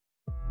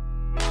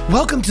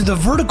Welcome to the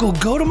Vertical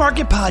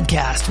Go-to-Market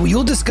Podcast, where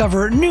you'll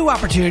discover new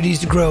opportunities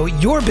to grow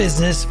your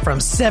business from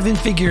 7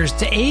 figures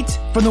to 8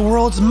 from the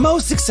world's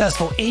most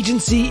successful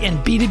agency and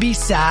B2B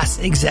SaaS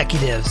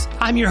executives.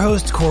 I'm your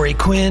host, Corey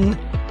Quinn.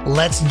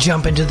 Let's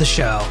jump into the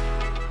show.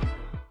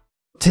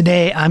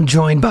 Today, I'm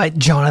joined by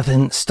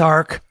Jonathan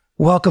Stark.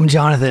 Welcome,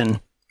 Jonathan.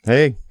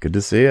 Hey, good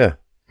to see you.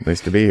 Nice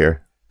to be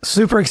here.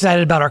 Super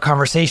excited about our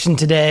conversation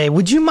today.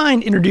 Would you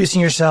mind introducing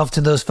yourself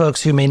to those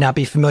folks who may not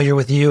be familiar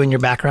with you and your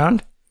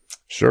background?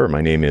 Sure.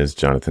 My name is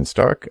Jonathan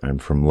Stark. I'm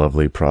from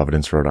lovely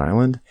Providence, Rhode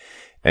Island,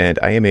 and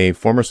I am a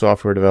former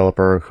software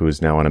developer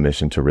who's now on a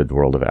mission to rid the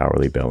world of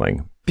hourly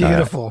billing.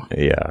 Beautiful.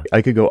 Yeah,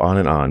 I could go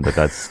on, but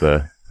that's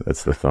the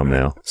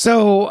thumbnail.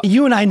 So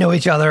you and I know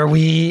each other.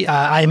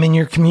 I'm in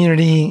your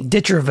community,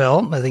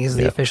 Ditcherville, I think is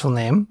the official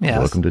name. Yes.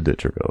 Welcome to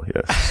Ditcherville,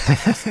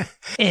 yes.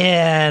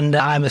 And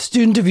I'm a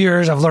student of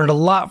yours. I've learned a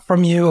lot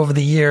from you over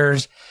the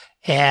years.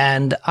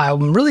 And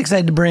I'm really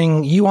excited to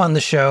bring you on the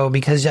show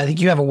because I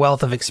think you have a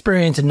wealth of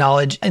experience and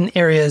knowledge in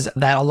areas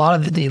that a lot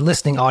of the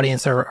listening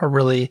audience are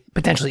really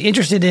potentially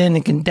interested in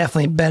and can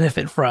definitely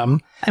benefit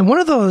from. And one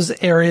of those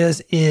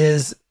areas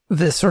is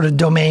this sort of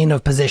domain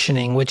of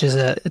positioning, which is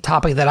a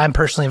topic that I'm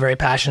personally very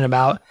passionate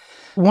about.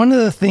 One of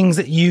the things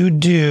that you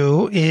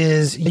do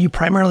is you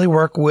primarily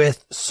work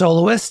with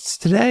soloists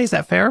today. Is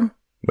that fair?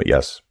 But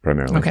yes,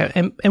 primarily.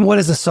 Okay. And what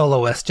is a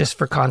soloist, just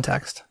for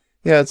context?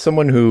 Yeah, it's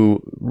someone who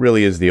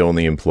really is the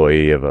only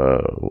employee of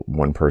a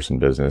one-person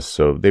business.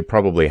 So they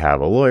probably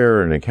have a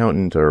lawyer, an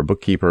accountant, or a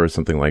bookkeeper or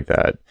something like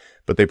that.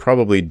 But they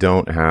probably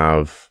don't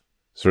have,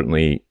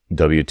 certainly,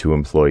 W-2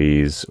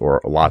 employees or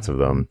lots of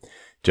them.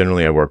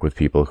 Generally, I work with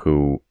people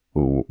who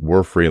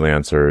were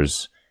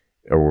freelancers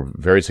or were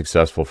very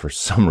successful for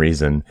some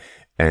reason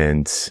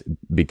and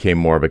became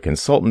more of a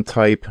consultant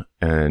type,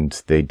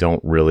 and they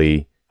don't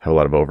really have a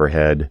lot of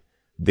overhead.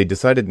 They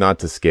decided not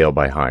to scale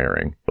by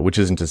hiring, which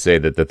isn't to say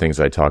that the things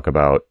I talk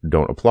about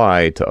don't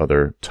apply to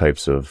other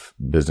types of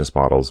business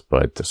models,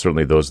 but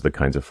certainly those are the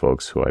kinds of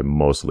folks who I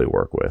mostly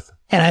work with.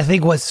 And I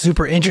think what's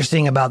super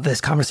interesting about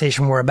this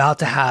conversation we're about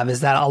to have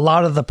is that a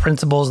lot of the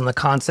principles and the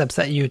concepts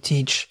that you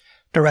teach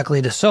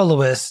directly to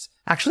soloists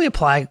actually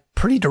apply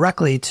pretty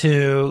directly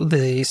to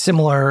the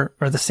similar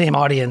or the same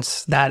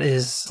audience that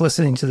is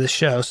listening to this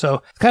show.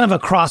 So it's kind of a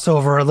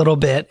crossover a little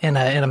bit, and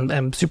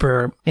I'm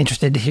super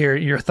interested to hear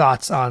your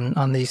thoughts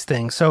on these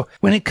things. So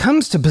when it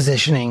comes to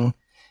positioning,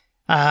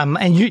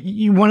 and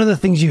you one of the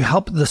things you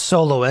help the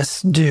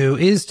soloists do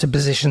is to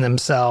position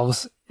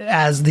themselves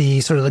as the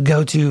sort of the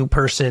go-to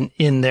person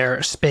in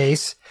their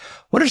space.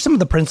 What are some of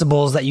the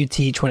principles that you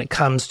teach when it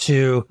comes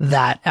to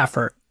that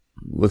effort?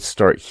 Let's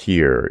start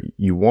here.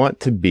 You want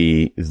to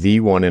be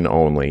the one and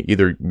only,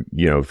 either,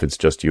 if it's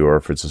just you or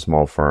if it's a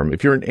small firm.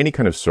 If you're in any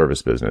kind of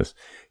service business,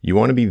 you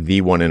want to be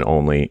the one and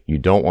only. You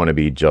don't want to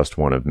be just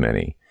one of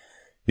many.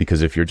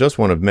 Because if you're just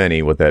one of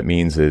many, what that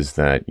means is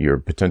that your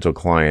potential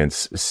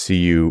clients see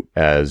you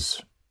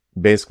as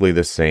basically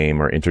the same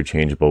or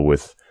interchangeable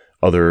with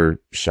other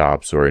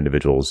shops or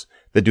individuals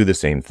that do the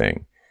same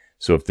thing.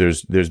 So if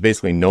there's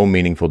basically no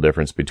meaningful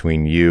difference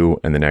between you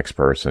and the next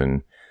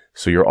person,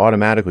 so you're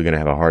automatically going to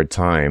have a hard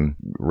time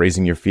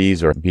raising your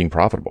fees or being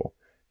profitable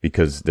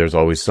because there's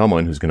always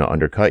someone who's going to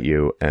undercut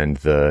you. And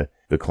the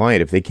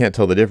client, if they can't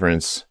tell the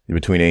difference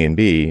between A and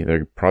B,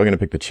 they're probably going to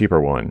pick the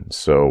cheaper one.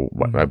 So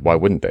why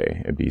wouldn't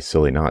they? It'd be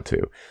silly not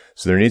to.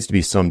 So there needs to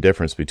be some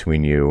difference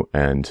between you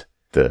and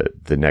the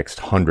next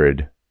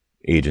 100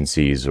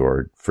 agencies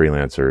or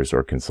freelancers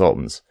or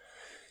consultants.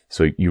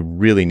 So you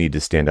really need to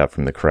stand out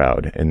from the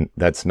crowd. And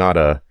that's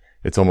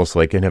it's almost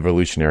like an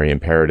evolutionary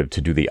imperative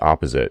to do the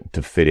opposite,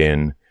 to fit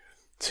in,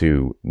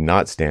 to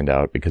not stand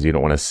out because you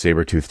don't want a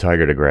saber-toothed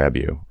tiger to grab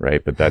you,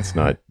 right? But that's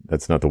not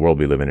the world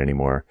we live in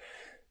anymore.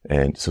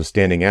 And so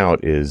standing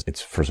out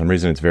for some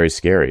reason, it's very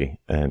scary.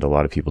 And a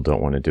lot of people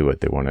don't want to do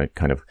it. They want to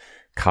kind of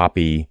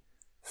copy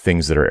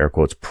things that are air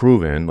quotes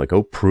proven, like,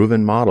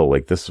 proven model.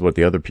 Like this is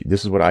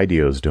what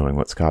IDEO is doing.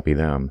 Let's copy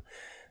them.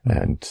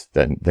 And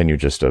then you're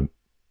just going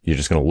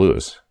to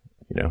lose.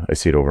 I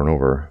see it over and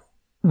over.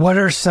 What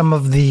are some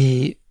of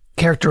the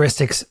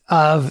characteristics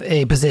of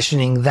a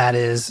positioning that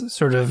is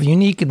sort of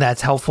unique and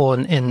that's helpful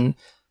in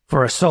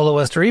for a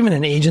soloist or even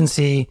an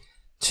agency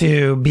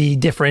to be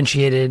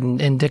differentiated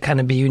and to kind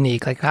of be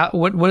unique? Like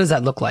what does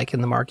that look like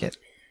in the market?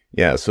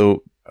 Yeah.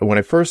 So when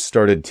I first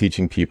started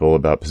teaching people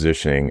about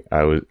positioning,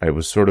 I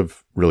was sort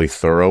of really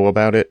thorough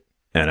about it.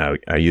 And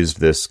I used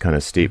this kind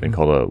of statement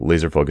called a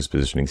laser focused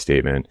positioning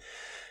statement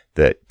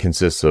that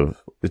consists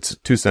of, it's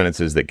 2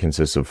 sentences that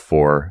consists of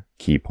 4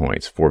 key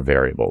points, 4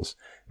 variables.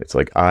 It's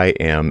like, I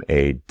am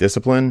a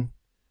discipline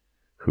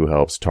who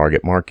helps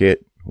target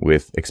market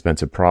with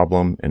expensive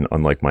problem and,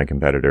 unlike my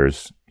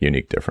competitors,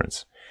 unique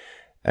difference.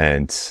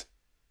 And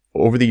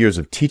over the years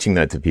of teaching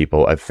that to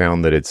people, I've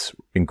found that it's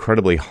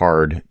incredibly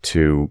hard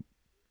to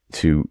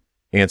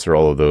answer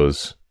all of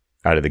those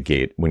out of the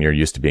gate when you're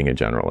used to being a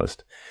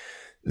generalist.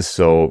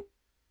 So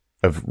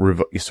I've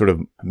sort of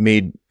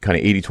made kind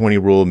of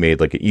 80-20 rule, made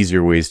like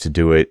easier ways to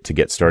do it to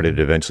get started and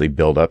eventually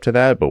build up to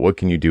that. But what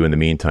can you do in the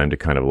meantime to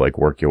kind of like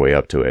work your way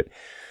up to it?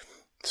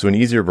 So an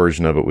easier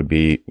version of it would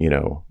be,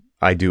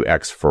 I do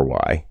X for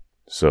Y.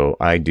 So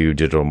I do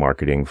digital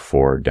marketing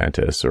for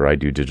dentists, or I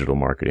do digital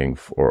marketing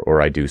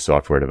or I do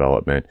software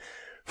development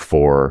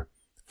for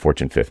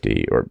Fortune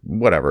 50 or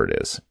whatever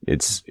it is.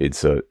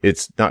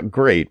 It's not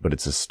great, but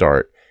it's a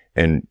start.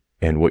 And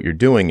what you're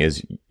doing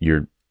is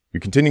you're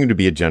continuing to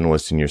be a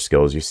generalist in your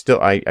skills.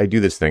 I do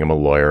this thing. I'm a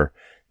lawyer.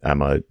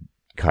 I'm a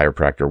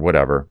chiropractor,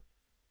 whatever.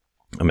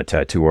 I'm a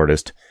tattoo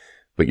artist,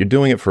 but you're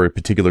doing it for a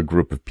particular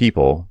group of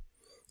people,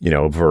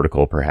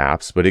 vertical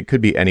perhaps, but it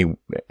could be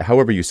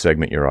however you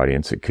segment your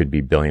audience. It could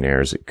be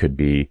billionaires. It could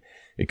be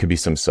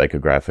some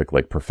psychographic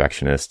like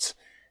perfectionists,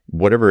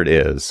 whatever it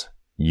is.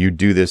 You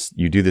do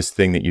this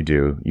thing that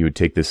you would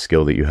take this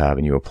skill that you have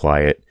and you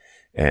apply it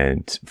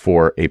and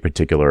for a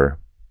particular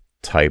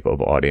type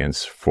of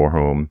audience for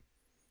whom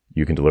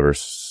you can deliver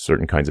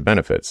certain kinds of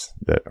benefits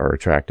that are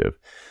attractive.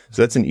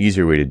 So that's an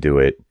easier way to do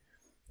it.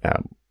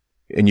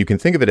 And you can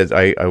think of it as,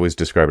 I always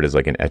describe it as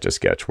like an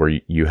Etch-a-Sketch, where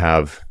you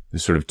have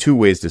sort of two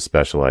ways to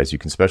specialize. You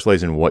can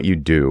specialize in what you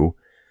do,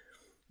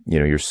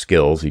 your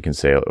skills. You can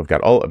say, I've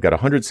got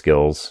 100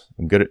 skills.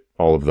 I'm good at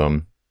all of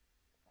them.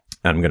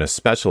 And I'm going to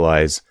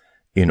specialize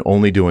in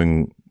only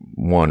doing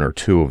one or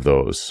two of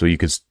those. So you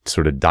could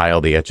sort of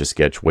dial the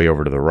Etch-a-Sketch way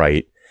over to the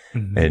right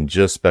and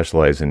just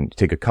specialize and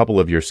take a couple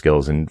of your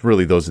skills. And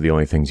really, those are the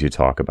only things you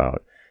talk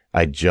about.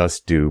 I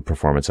just do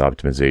performance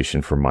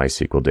optimization for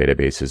MySQL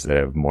databases that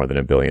have more than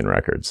 1 billion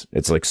records.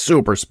 It's like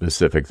super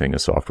specific thing a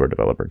software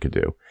developer could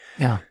do.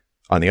 Yeah.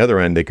 On the other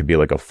end, they could be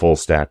like a full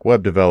stack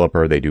web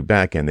developer. They do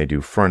back end, they do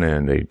front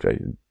end, they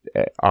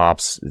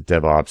ops,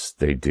 DevOps,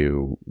 they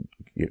do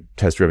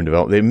test driven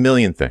development. They have a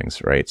million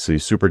things, right? So you're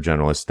super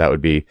generalist. That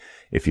would be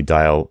if you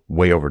dial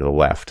way over to the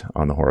left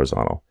on the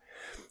horizontal.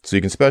 So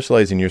you can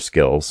specialize in your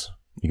skills.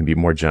 You can be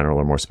more general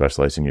or more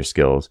specialized in your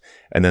skills.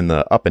 And then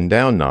the up and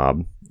down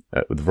knob,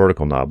 the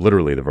vertical knob,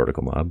 literally the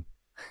vertical knob,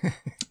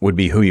 would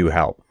be who you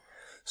help.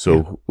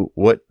 So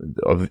what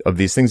of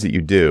these things that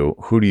you do,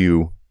 who do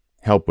you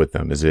help with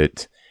them? Is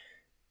it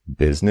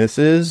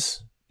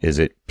businesses? Is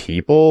it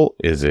people?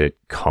 Is it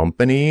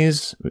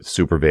companies? It's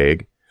super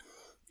vague.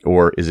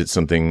 Or is it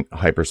something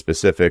hyper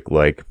specific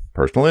like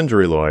personal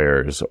injury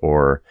lawyers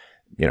or,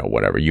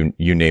 whatever, you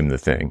name the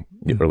thing.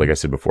 Or like I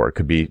said before, it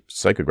could be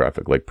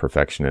psychographic like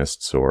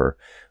perfectionists or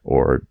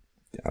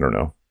I don't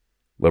know,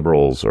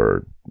 liberals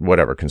or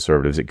whatever,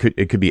 conservatives.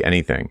 It could be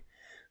anything.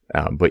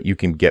 But you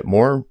can get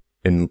more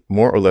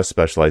or less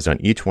specialized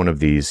on each one of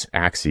these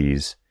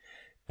axes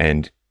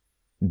and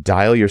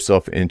dial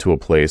yourself into a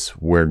place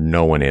where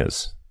no one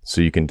is.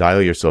 So you can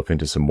dial yourself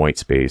into some white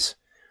space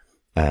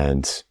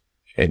and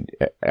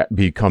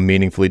become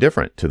meaningfully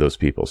different to those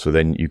people. So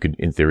then you could,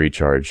 in theory,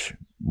 charge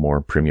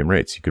more premium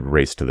rates. You could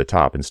race to the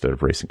top instead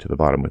of racing to the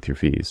bottom with your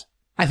fees.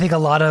 I think a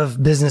lot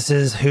of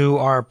businesses who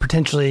are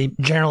potentially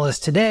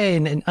generalists today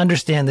and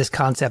understand this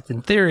concept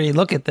in theory,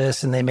 look at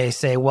this and they may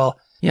say, well,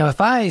 if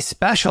I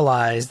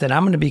specialize, then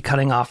I'm going to be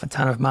cutting off a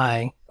ton of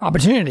my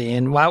opportunity.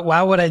 And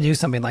why would I do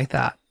something like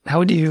that?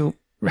 How do you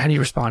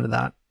respond to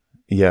that?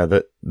 Yeah,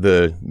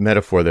 the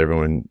metaphor that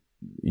everyone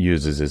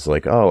uses is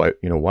like,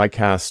 why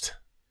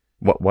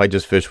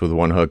just fish with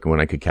one hook when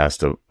I could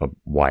cast a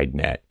wide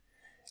net?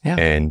 Yeah.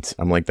 And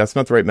I'm like, that's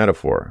not the right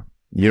metaphor.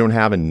 You don't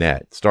have a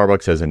net.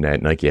 Starbucks has a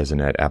net. Nike has a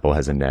net. Apple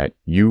has a net.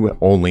 You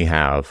only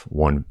have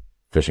one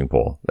fishing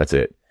pole. That's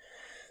it.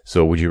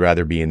 So would you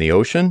rather be in the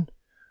ocean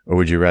or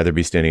would you rather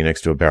be standing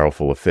next to a barrel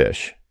full of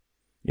fish?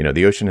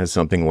 The ocean has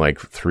something like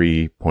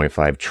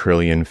 3.5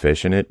 trillion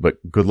fish in it,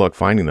 but good luck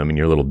finding them in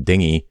your little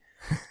dinghy,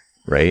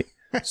 right?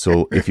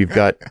 So if you've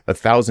got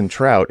 1,000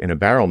 trout in a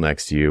barrel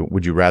next to you,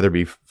 would you rather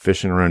be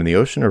fishing around in the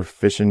ocean or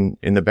fishing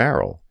in the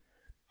barrel?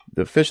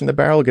 The fish in the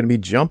barrel are going to be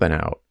jumping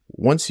out.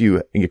 Because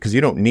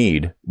you don't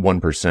need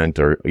 1%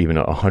 or even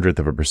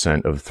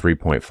 100% of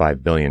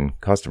 3.5 billion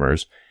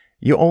customers.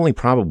 You only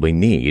probably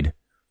need,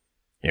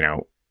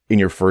 in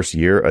your first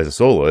year as a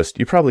soloist,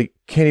 you probably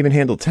can't even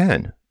handle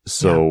 10.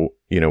 So,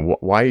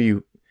 why are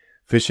you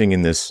fishing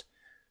in this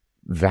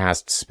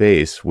vast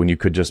space when you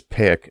could just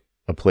pick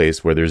a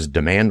place where there's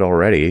demand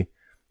already?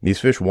 These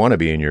fish want to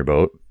be in your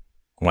boat.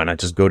 Why not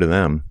just go to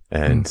them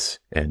and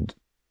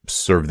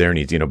serve their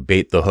needs,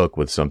 bait the hook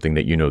with something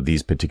that,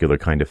 these particular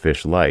kind of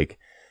fish like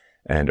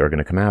and are going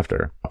to come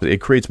after. It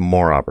creates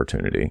more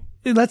opportunity.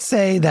 Let's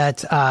say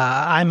that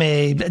I'm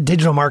a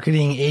digital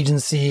marketing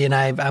agency and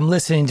I'm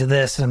listening to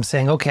this and I'm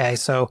saying, okay,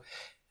 so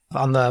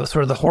on the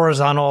sort of the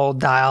horizontal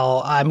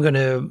dial, I'm going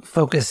to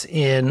focus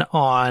in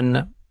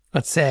on,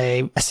 let's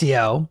say,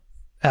 SEO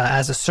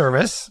as a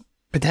service,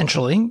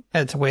 potentially.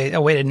 It's a way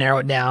to narrow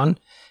it down.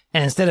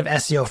 And instead of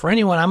SEO for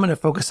anyone, I'm going to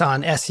focus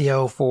on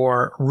SEO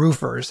for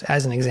roofers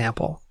as an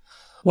example.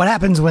 What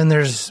happens when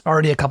there's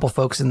already a couple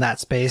folks in that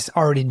space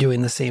already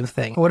doing the same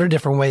thing? What are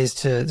different ways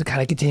to kind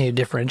of continue to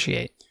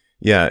differentiate?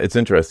 Yeah, it's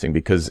interesting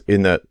because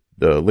in the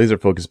laser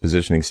focused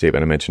positioning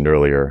statement I mentioned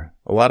earlier,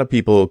 a lot of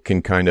people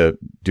can kind of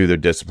do their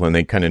discipline.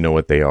 They kind of know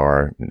what they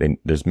are.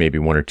 There's maybe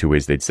one or two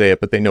ways they'd say it,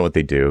 but they know what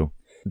they do.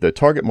 The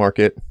target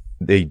market,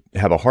 they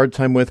have a hard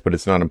time with, but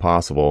it's not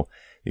impossible.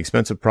 The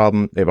expensive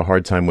problem they have a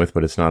hard time with,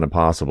 but it's not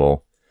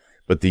impossible.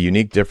 But the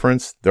unique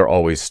difference, they're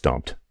always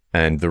stumped.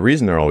 And the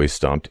reason they're always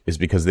stumped is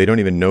because they don't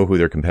even know who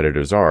their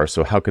competitors are.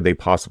 So how could they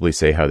possibly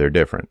say how they're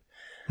different?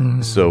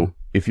 So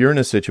if you're in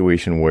a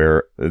situation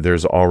where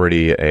there's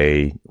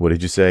already what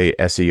did you say,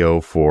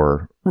 SEO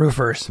for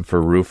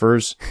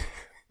roofers,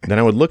 then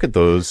I would look at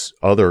those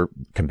other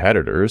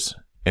competitors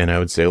and I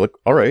would say, look,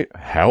 all right,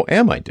 how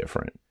am I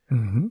different?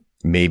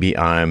 Maybe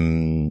I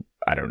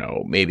don't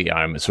know, maybe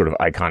I'm a sort of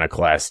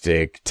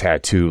iconoclastic,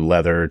 tattoo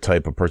leather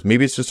type of person.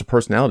 Maybe it's just a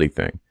personality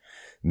thing.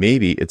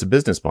 Maybe it's a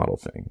business model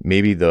thing.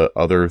 Maybe the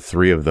other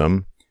three of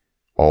them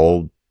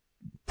all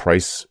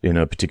price in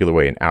a particular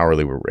way, an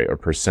hourly rate or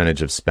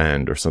percentage of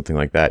spend or something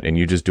like that. And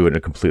you just do it in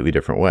a completely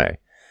different way.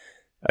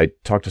 I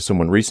talked to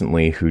someone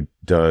recently who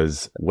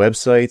does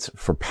websites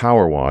for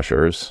power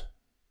washers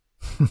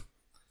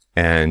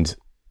and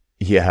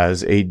he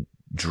has a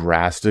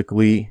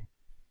drastically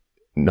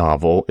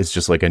novel, it's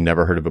just like I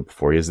never heard of it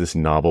before. He has this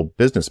novel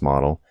business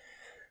model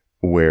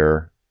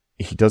where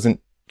he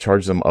doesn't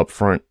charge them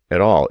upfront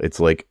at all. It's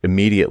like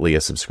immediately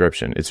a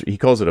subscription. He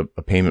calls it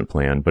a payment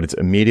plan, but it's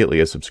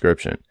immediately a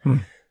subscription.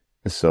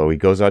 So he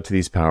goes out to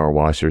these power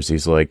washers.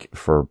 He's like,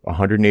 for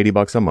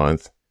 $180 a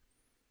month,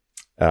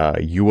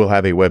 you will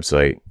have a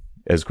website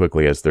as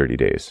quickly as 30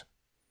 days.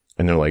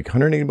 And they're like,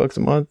 $180 a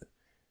month?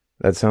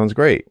 That sounds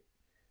great.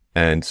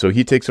 And so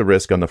he takes a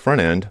risk on the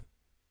front end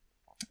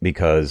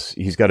because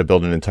he's got to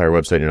build an entire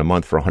website in a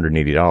month for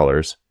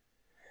 $180.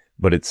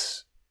 But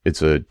it's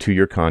a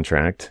 2-year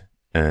contract,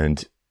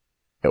 and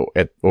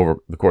over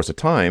the course of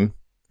time,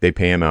 they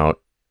pay him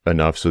out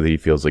enough so that he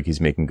feels like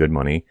he's making good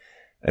money.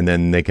 And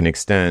then they can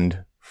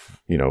extend,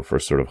 for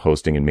sort of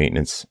hosting and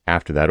maintenance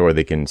after that, or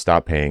they can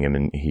stop paying him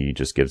and he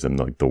just gives them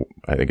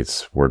I think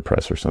it's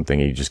WordPress or something.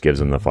 He just gives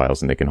them the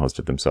files and they can host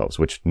it themselves,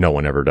 which no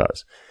one ever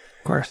does.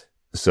 Of course.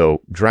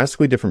 So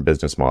drastically different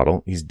business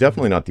model. He's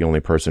definitely not the only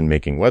person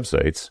making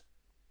websites,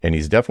 and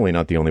he's definitely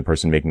not the only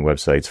person making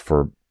websites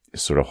for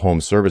sort of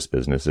home service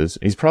businesses.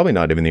 He's probably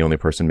not even the only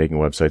person making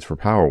websites for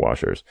power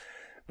washers.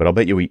 But I'll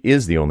bet you he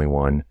is the only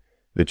one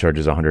that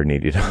charges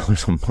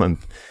 $180 a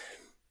month.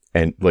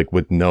 And like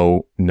with I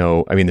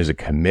mean, there's a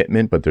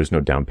commitment, but there's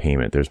no down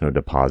payment. There's no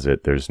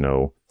deposit. There's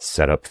no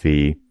setup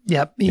fee.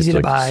 Yep. Easy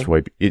to buy.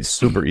 It's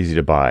super easy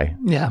to buy.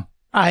 Yeah.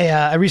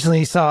 I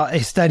recently saw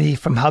a study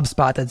from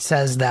HubSpot that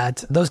says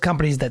that those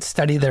companies that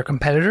study their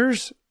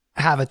competitors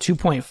have a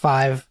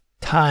 2.5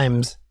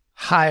 times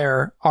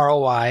higher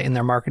ROI in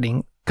their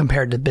marketing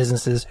compared to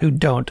businesses who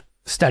don't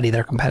study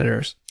their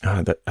competitors.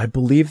 I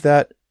believe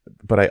that.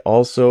 But I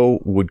also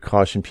would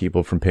caution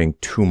people from paying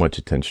too much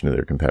attention to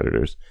their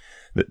competitors.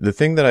 The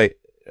thing that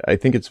I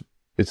think it's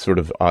sort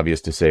of obvious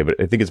to say, but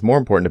I think it's more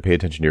important to pay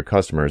attention to your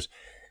customers.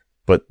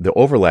 But the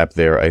overlap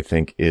there, I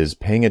think, is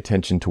paying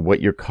attention to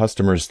what your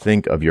customers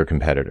think of your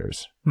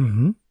competitors,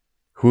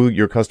 who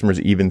your customers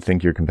even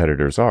think your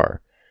competitors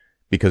are,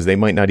 because they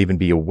might not even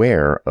be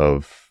aware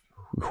of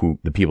who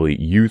the people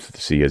that you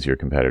see as your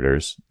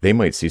competitors. They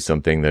might see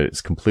something that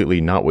is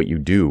completely not what you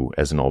do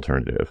as an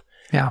alternative.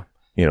 Yeah.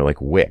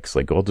 Like Wix,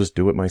 like I'll just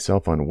do it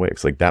myself on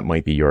Wix. Like that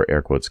might be your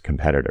air quotes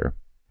competitor,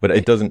 but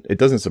it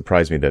doesn't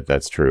surprise me that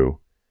that's true.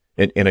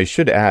 And I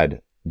should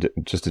add,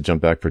 just to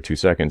jump back for 2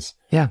 seconds.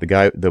 Yeah. The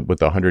guy with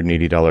the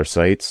 $180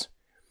 sites,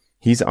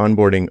 he's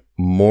onboarding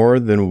more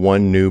than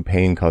one new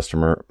paying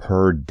customer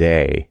per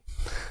day,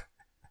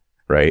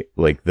 right?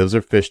 Like those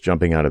are fish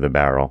jumping out of the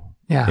barrel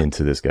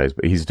into this guy's,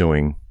 but he's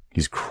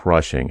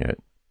crushing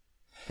it.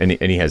 And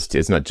he has,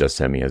 it's not just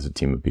him, he has a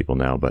team of people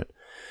now, but.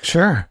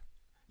 Sure.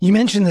 You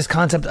mentioned this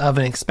concept of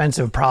an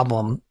expensive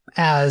problem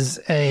as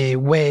a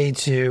way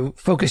to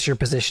focus your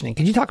positioning.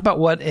 Could you talk about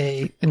what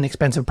an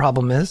expensive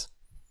problem is?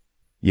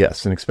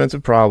 Yes, an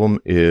expensive problem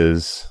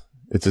it's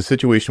a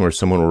situation where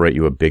someone will write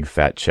you a big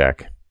fat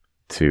check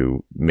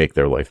to make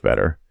their life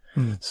better.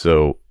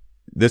 So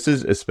this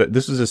is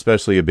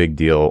especially a big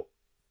deal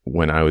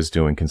when I was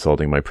doing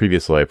consulting in my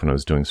previous life, when I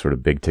was doing sort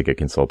of big ticket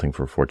consulting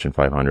for Fortune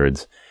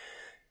 500s.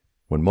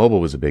 When mobile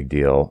was a big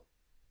deal,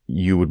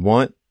 you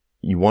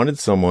wanted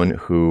someone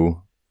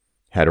who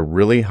had a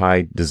really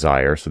high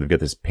desire. So they've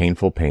got this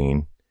painful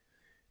pain.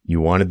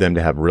 You wanted them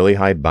to have really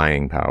high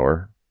buying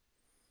power,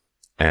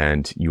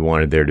 and you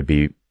wanted there to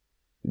be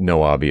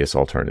no obvious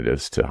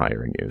alternatives to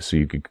hiring you.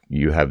 So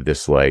you have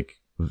this like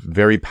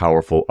very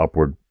powerful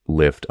upward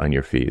lift on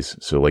your fees.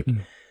 So like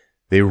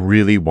they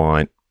really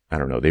want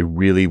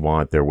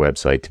their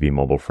website to be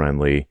mobile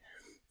friendly.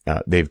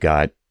 They've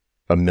got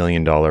 $1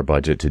 million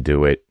budget to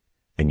do it,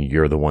 and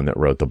you're the one that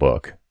wrote the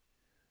book.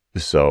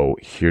 So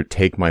here,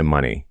 take my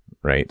money,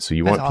 right? So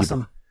you want people,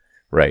 awesome.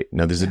 Right?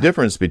 Now there's a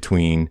difference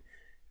between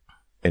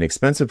an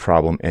expensive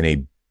problem and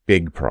a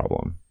big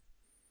problem.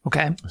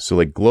 Okay. So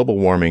like global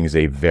warming is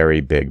a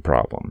very big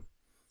problem,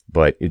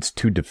 but it's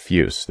too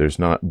diffuse. There's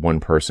not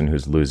one person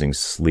who's losing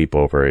sleep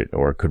over it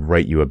or could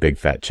write you a big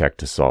fat check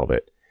to solve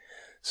it.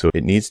 So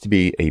it needs to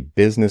be a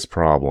business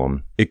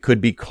problem. It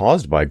could be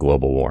caused by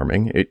global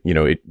warming.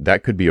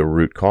 That could be a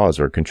root cause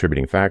or a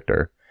contributing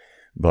factor,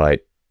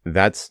 but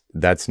that's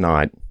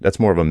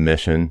more of a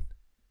mission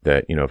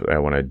that, if I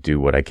want to do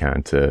what I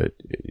can to,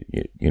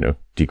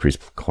 decrease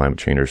climate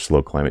change or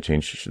slow climate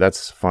change,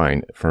 that's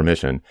fine for a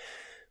mission.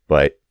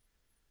 But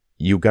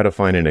you've got to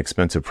find an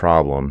expensive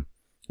problem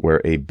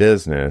where a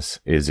business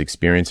is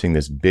experiencing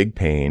this big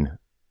pain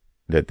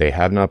that they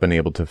have not been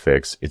able to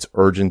fix. It's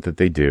urgent that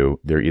they do.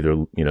 They're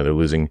either, they're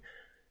losing,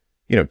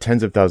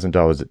 tens of thousands of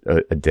dollars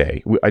a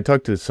day. I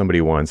talked to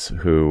somebody once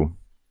who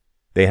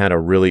they had a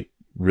really,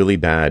 really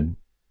bad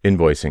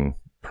invoicing.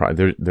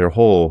 The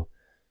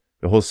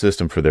whole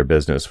system for their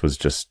business was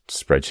just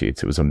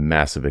spreadsheets. It was a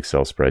massive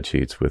Excel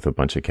spreadsheets with a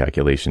bunch of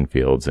calculation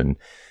fields, and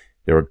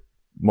there were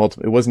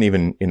multiple. It wasn't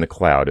even in the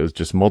cloud. It was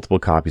just multiple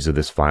copies of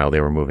this file they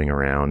were moving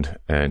around,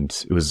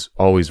 and it was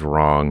always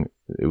wrong.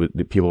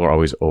 People are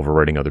always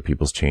overwriting other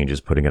people's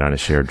changes, putting it on a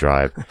shared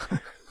drive.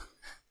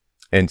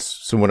 And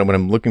so when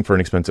I'm looking for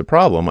an expensive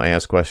problem, I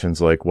ask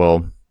questions like,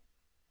 well,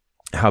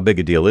 how big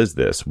a deal is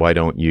this? Why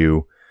don't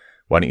you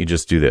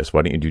just do this?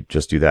 Why don't you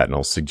just do that? And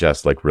I'll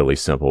suggest like really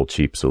simple,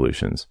 cheap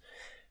solutions.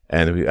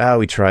 And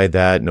we tried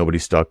that. Nobody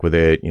stuck with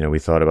it. We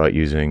thought about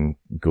using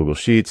Google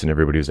Sheets and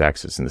everybody was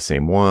accessing the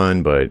same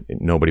one, but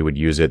nobody would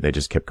use it. They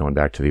just kept going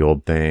back to the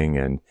old thing.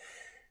 And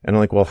I'm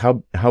like,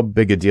 well, how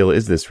big a deal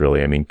is this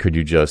really? I mean, could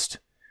you just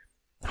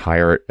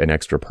hire an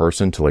extra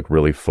person to like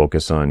really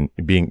focus on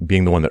being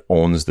the one that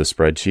owns the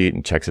spreadsheet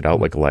and checks it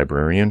out like a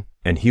librarian?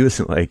 And he was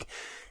like,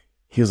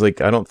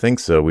 I don't think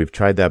so. We've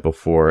tried that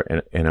before.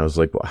 And I was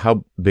like, well,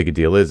 how big a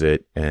deal is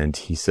it? And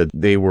he said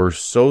they were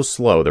so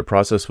slow. Their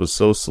process was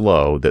so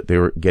slow that they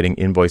were getting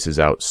invoices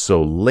out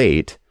so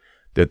late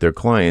that their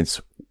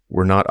clients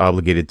were not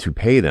obligated to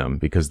pay them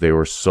because they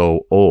were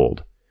so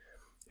old.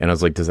 And I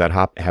was like, does that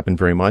happen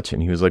very much?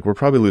 And he was like, we're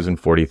probably losing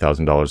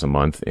 $40,000 a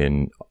month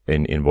in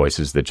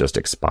invoices that just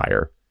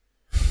expire.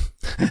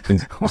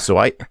 So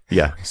I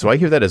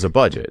hear that as a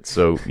budget.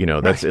 So,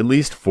 that's at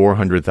least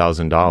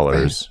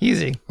 $400,000.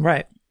 Easy.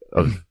 Right.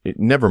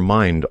 Never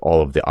mind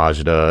all of the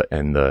agita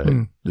and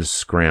the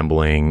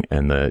scrambling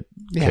and the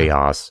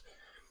chaos.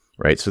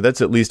 Right. So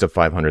that's at least a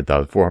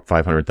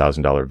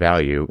 $500,000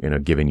 value in a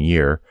given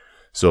year.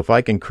 So if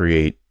I can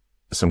create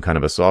some kind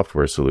of a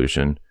software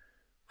solution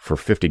for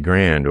 50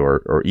 grand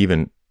or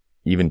even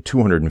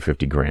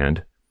 250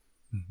 grand,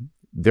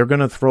 they're going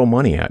to throw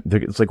money at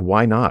it. It's like,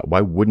 why not?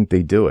 Why wouldn't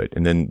they do it?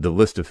 And then the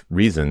list of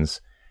reasons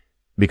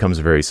becomes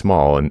very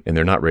small and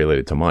they're not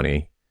related to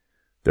money.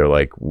 They're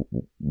like,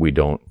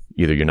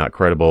 either you're not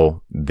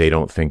credible. They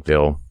don't think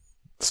they'll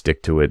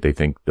stick to it. They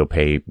think they'll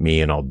pay me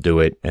and I'll do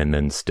it. And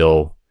then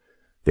still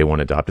they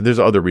won't adopt it. There's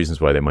other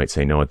reasons why they might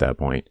say no at that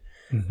point.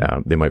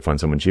 They might find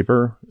someone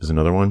cheaper is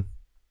another one.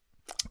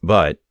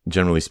 But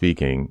generally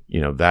speaking,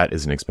 that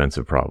is an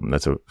expensive problem.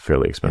 That's a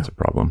fairly expensive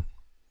problem.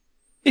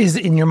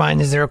 In your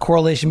mind, is there a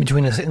correlation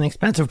between an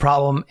expensive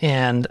problem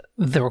and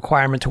the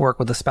requirement to work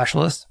with a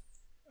specialist?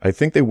 I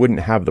think they wouldn't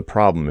have the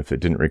problem if it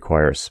didn't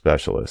require a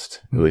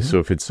specialist. So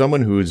if it's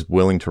someone who's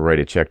willing to write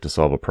a check to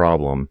solve a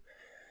problem,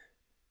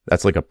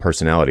 that's like a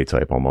personality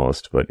type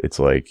almost. But it's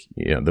like,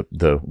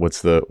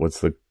 what's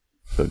the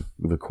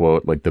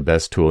quote, like the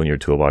best tool in your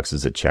toolbox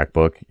is a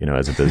checkbook,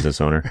 as a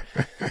business owner.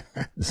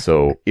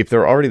 So if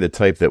they're already the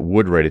type that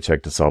would write a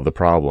check to solve the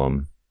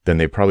problem, then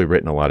they've probably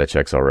written a lot of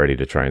checks already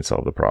to try and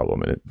solve the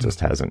problem, and it just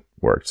hasn't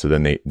worked. So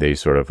then they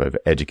sort of have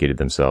educated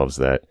themselves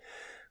that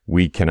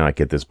we cannot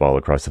get this ball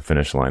across the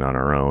finish line on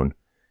our own.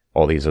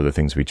 All these other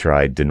things we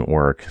tried didn't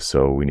work,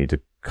 so we need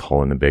to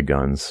call in the big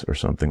guns or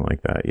something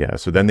like that. Yeah.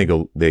 So then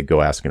they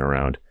go asking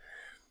around,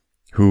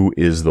 who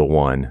is the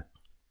one?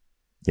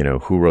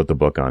 Who wrote the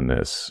book on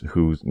this?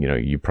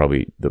 You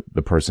probably,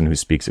 the person who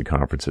speaks at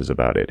conferences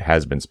about it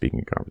has been speaking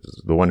at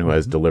conferences, the one who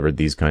has delivered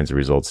these kinds of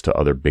results to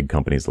other big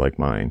companies like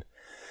mine,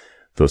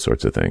 those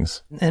sorts of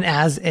things. And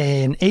as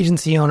an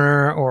agency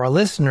owner or a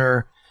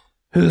listener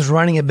who's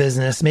running a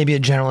business, maybe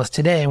a generalist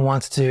today, and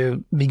wants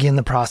to begin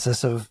the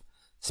process of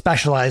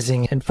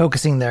specializing and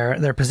focusing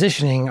their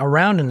positioning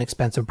around an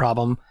expensive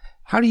problem,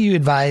 how do you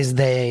advise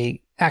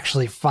they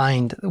actually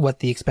find what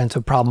the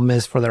expensive problem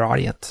is for their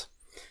audience?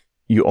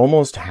 You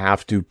almost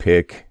have to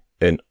pick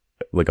a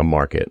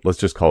market. Let's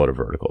just call it a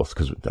vertical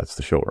because that's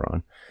the show we're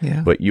on.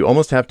 Yeah. But you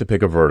almost have to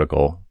pick a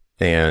vertical,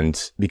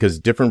 and because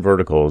different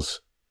verticals,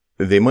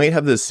 they might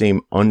have the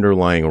same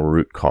underlying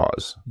root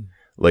cause.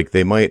 Like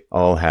they might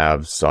all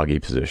have soggy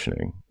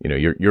positioning.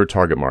 Your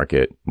target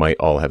market might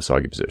all have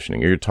soggy positioning.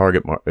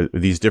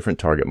 These different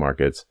target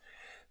markets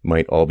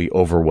might all be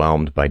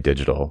overwhelmed by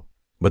digital,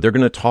 but they're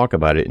going to talk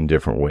about it in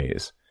different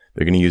ways.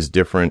 They're going to use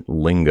different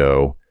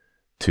lingo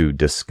to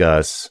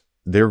discuss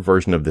their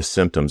version of the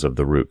symptoms of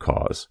the root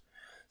cause.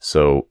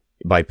 So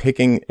by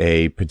picking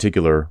a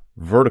particular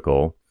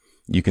vertical,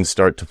 you can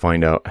start to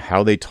find out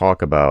how they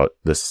talk about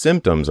the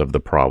symptoms of the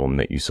problem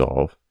that you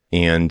solve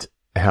and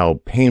how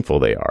painful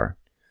they are.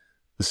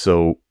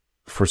 So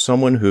for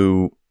someone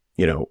who,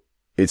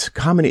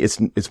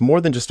 it's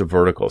more than just a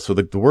vertical. So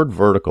the word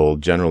vertical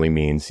generally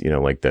means,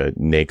 like the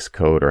NAICS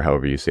code or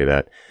however you say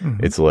that.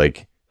 It's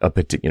like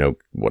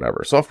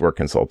whatever, software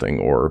consulting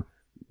or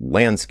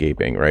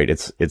landscaping, right?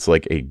 It's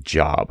like a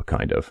job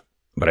kind of.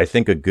 But I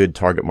think a good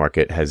target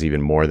market has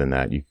even more than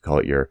that. You could call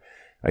it your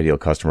ideal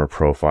customer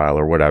profile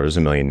or whatever. There's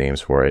a million names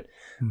for it.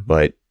 Mm-hmm.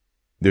 But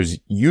there's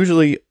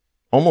usually,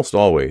 almost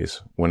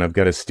always, when I've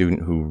got a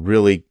student who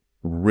really,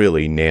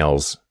 really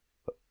nails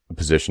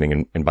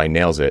positioning, and by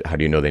nails it, how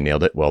do you know they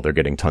nailed it? Well, they're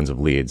getting tons of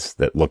leads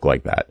that look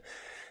like that.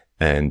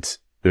 And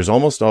there's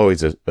almost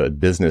always a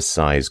business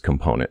size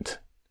component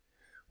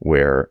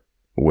where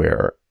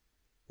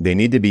they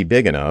need to be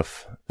big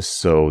enough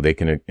so they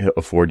can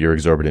afford your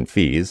exorbitant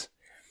fees.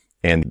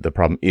 And the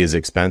problem is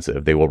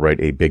expensive. They will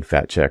write a big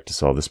fat check to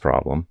solve this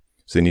problem.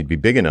 So they need to be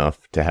big enough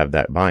to have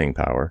that buying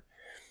power,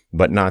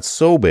 but not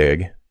so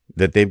big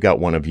that they've got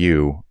one of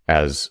you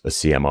as a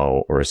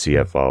CMO or a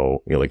CFO,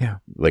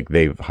 like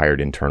they've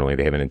hired internally.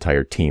 They have an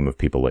entire team of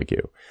people like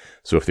you.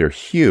 So if they're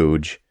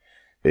huge,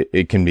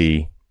 it can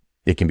be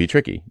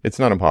tricky. It's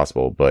not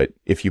impossible, but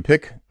if you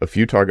pick a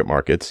few target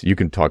markets, you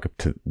can talk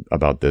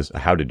about this,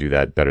 how to do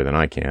that better than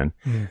I can.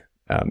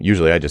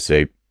 Usually I just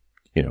say,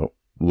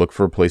 look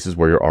for places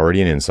where you're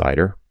already an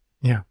insider.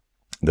 Yeah.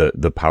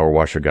 The power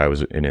washer guy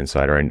was an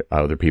insider, and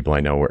other people I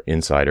know were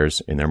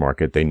insiders in their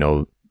market. They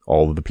know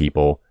all of the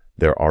people.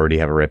 They already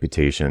have a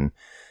reputation.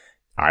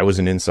 I was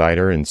an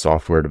insider in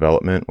software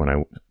development when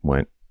I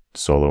went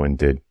solo and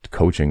did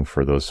coaching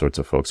for those sorts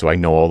of folks. So I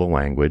know all the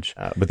language.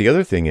 But the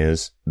other thing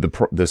is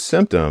the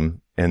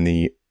symptom and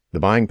the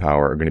buying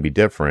power are going to be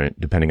different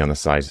depending on the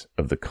size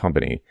of the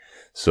company.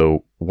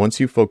 So once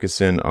you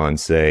focus in on,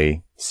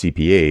 say,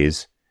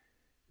 CPAs,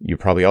 you're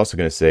probably also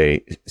going to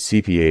say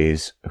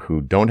CPAs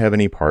who don't have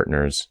any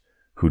partners,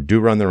 who do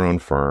run their own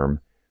firm,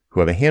 who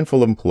have a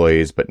handful of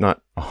employees, but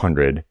not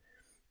 100.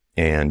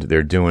 And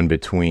they're doing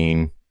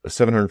between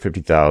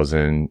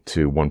 750,000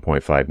 to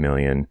 1.5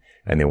 million,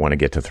 and they want to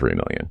get to 3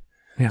 million.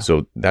 Yeah.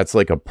 So that's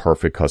like a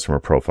perfect customer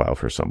profile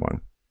for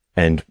someone.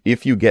 And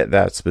if you get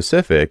that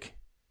specific,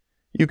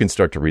 you can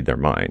start to read their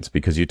minds,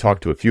 because you talk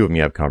to a few of them,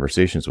 you have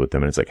conversations with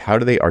them, and it's like, how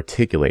do they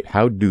articulate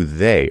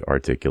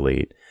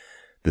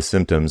the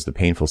symptoms, the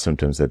painful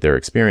symptoms that they're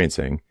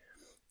experiencing?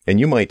 And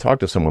you might talk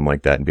to someone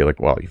like that and be like,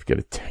 well,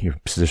 your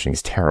positioning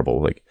is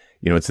terrible. Like,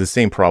 it's the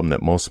same problem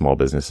that most small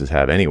businesses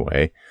have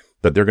anyway,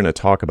 but they're going to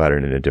talk about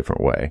it in a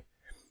different way.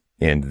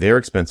 And their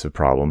expensive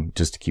problem,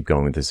 just to keep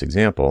going with this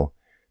example,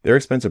 their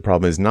expensive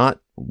problem is not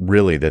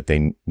really that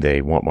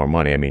they want more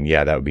money. I mean,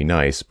 yeah, that would be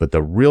nice. But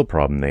the real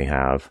problem they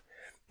have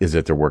is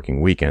that they're working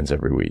weekends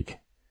every week.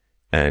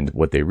 And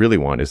what they really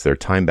want is their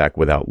time back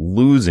without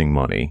losing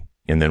money.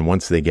 And then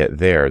once they get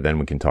there, then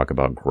we can talk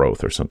about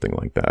growth or something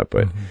like that.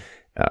 But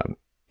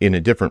in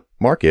a different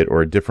market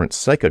or a different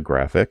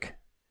psychographic,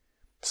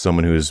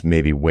 someone who's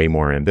maybe way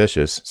more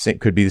ambitious,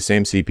 could be the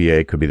same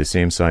CPA, could be the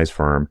same size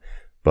firm,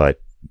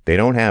 but they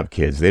don't have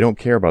kids. They don't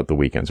care about the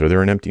weekends, or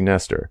they're an empty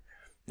nester,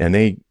 and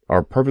they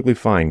are perfectly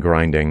fine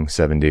grinding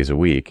 7 days a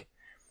week.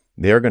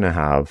 They're going to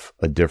have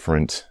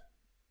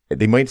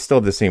they might still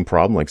have the same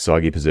problem, like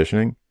soggy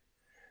positioning,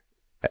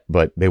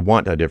 but they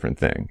want a different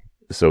thing.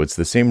 So it's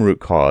the same root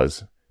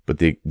cause, but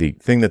the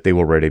thing that they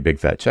will write a big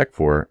fat check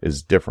for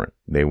is different.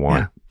 They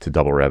want to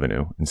double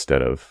revenue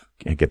instead of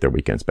get their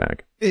weekends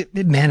back.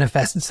 It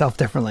manifests itself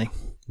differently.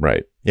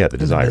 Right. Yeah, the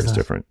desire is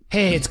different.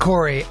 Hey, it's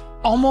Corey.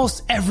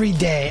 Almost every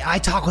day, I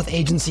talk with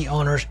agency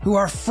owners who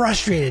are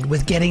frustrated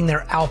with getting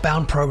their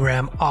outbound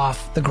program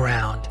off the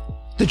ground.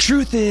 The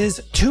truth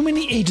is, too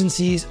many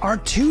agencies are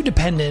too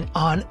dependent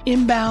on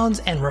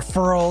inbounds and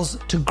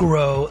referrals to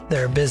grow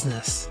their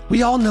business.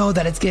 We all know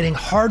that it's getting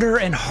harder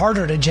and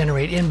harder to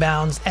generate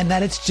inbounds, and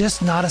that it's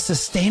just not a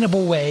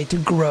sustainable way to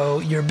grow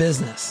your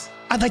business.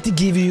 I'd like to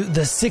give you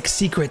the 6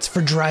 secrets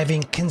for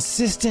driving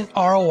consistent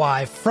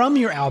ROI from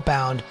your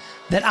outbound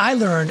that I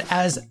learned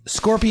as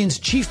Scorpion's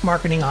Chief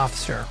Marketing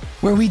Officer,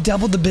 where we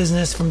doubled the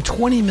business from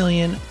 20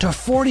 million to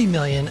 40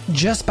 million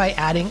just by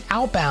adding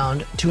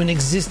outbound to an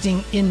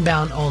existing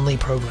inbound only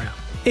program.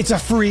 It's a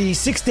free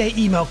 6-day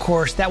email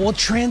course that will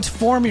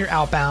transform your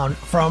outbound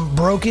from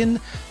broken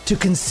to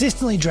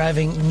consistently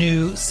driving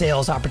new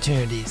sales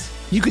opportunities.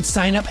 You could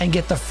sign up and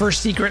get the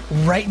first secret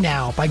right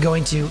now by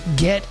going to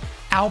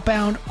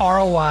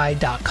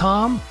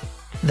getoutboundroi.com.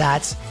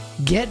 That's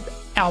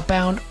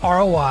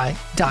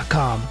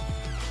getoutboundroi.com.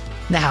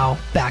 Now,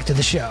 back to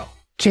the show.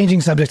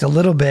 Changing subject a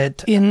little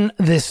bit, in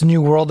this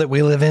new world that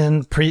we live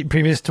in,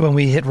 previous to when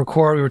we hit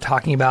record, we were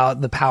talking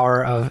about the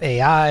power of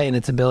AI and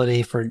its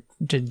ability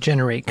to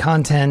generate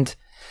content.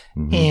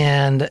 Mm-hmm.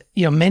 And,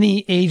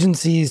 many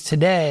agencies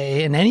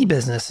today, and any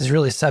business is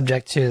really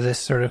subject to this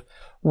sort of,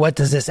 what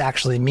does this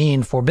actually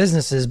mean for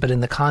businesses? But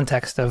in the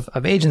context of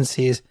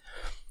agencies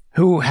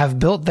who have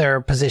built their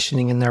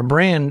positioning and their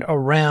brand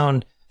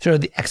around sort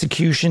of the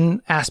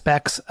execution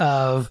aspects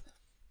of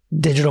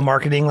digital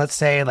marketing, let's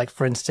say, like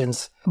for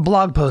instance,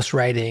 blog post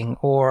writing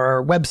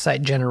or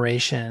website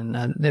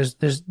generation. There's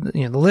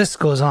the list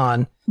goes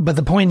on. But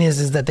the point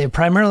is that they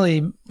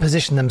primarily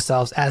position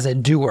themselves as a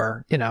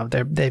doer.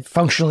 They're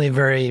functionally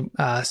very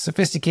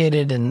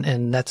sophisticated,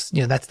 and that's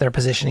their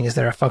positioning, is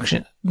they're a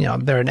function.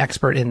 They're an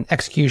expert in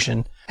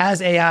execution.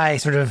 As AI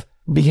sort of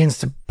begins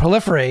to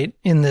proliferate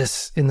in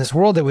this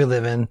world that we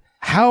live in,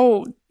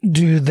 how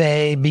do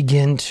they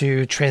begin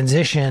to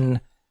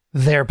transition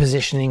their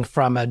positioning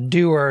from a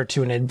doer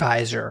to an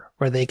advisor,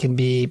 where they can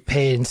be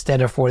paid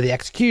instead of for the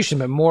execution,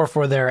 but more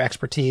for their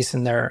expertise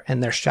and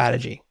their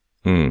strategy?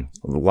 A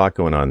lot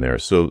going on there.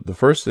 So the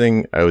first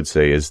thing I would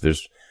say is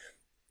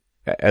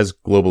as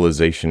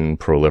globalization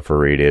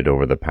proliferated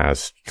over the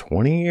past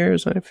 20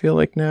 years, I feel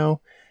like now,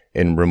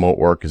 and remote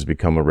work has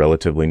become a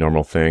relatively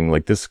normal thing,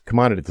 like this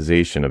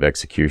commoditization of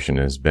execution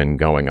has been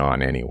going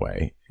on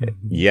anyway.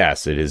 Mm-hmm.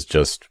 Yes, it is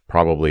just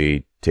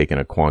probably taken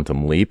a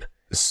quantum leap.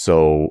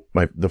 So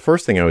the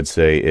first thing I would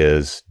say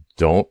is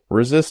don't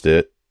resist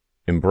it,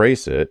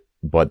 embrace it,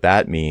 but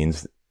that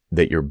means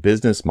that your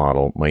business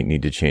model might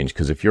need to change,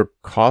 because if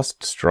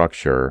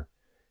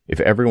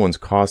everyone's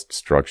cost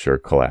structure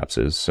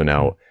collapses, so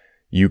now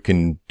you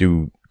can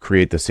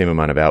create the same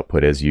amount of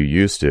output as you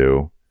used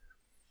to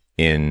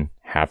in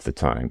half the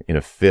time, in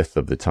a fifth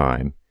of the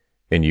time,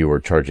 and you are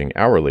charging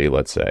hourly,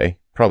 let's say,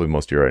 probably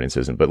most of your audience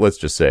isn't, but let's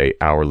just say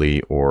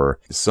hourly or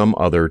some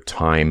other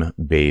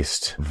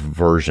time-based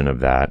version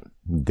of that,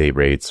 day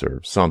rates or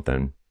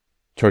something,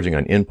 charging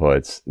on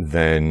inputs,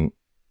 then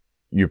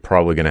you're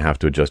probably going to have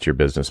to adjust your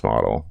business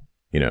model,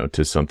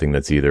 to something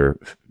that's either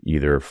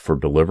for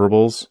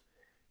deliverables,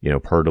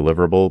 per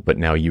deliverable, but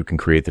now you can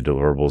create the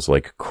deliverables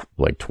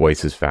like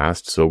twice as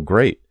fast. So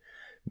great.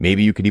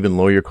 Maybe you could even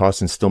lower your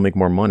costs and still make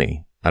more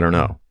money. I don't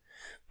know.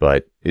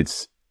 But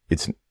it's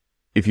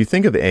if you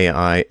think of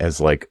AI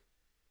as like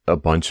a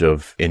bunch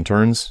of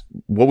interns,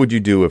 what would you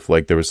do if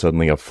there was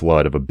suddenly a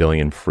flood of 1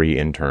 billion free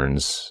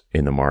interns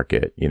in the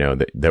market,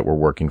 that were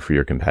working for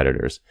your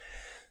competitors?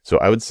 So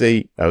I would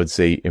say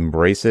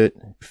embrace it,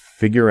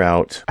 figure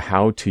out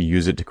how to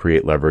use it to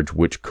create leverage,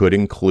 which could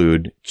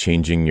include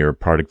changing your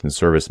product and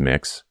service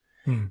mix.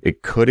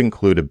 It could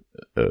include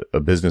a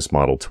business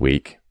model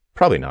tweak.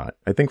 Probably not.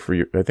 I think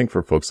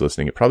for folks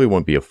listening, it probably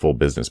won't be a full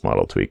business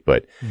model tweak,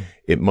 but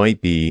it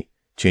might be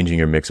changing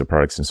your mix of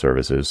products and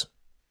services.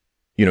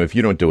 If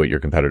you don't do it, your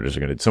competitors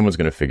someone's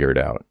going to figure it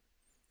out.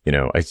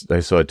 I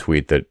saw two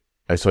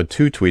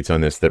tweets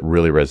on this that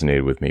really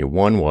resonated with me.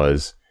 One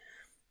was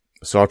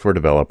a software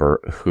developer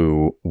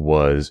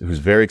who's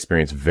very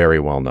experienced, very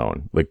well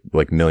known,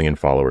 like million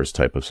followers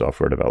type of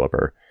software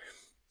developer.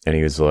 And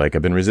he was like,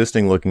 I've been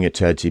resisting looking at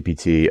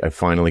ChatGPT. I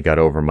finally got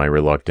over my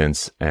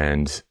reluctance,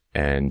 and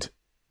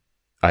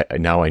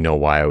now I know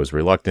why I was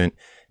reluctant.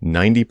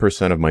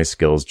 90% of my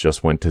skills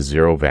just went to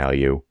zero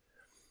value,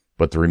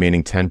 but the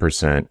remaining 10%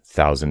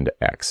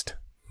 1000x'd.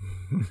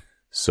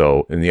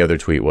 So, and the other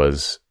tweet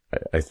was,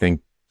 I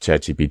think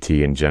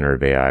ChatGPT and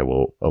generative AI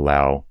will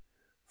allow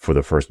for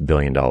the first $1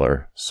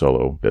 billion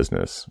solo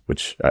business,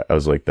 which I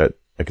was like, that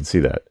I could see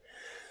that.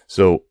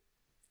 So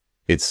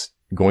it's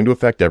going to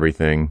affect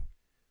everything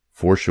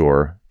for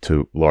sure,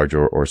 to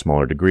larger or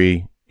smaller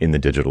degree in the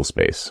digital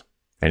space.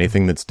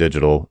 Anything that's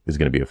digital is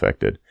going to be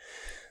affected.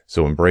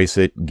 So embrace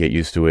it, get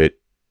used to it,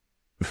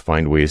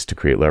 find ways to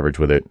create leverage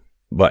with it.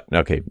 But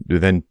okay,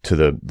 then to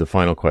the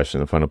final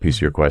question, the final piece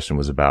of your question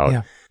was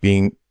about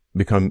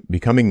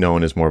becoming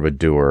known as more of a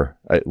doer,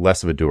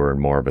 less of a doer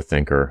and more of a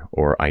thinker,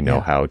 or I know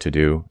how to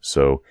do.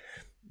 So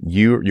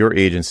you or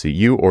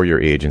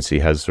your agency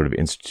has sort of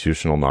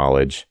institutional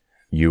knowledge.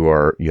 You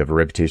have a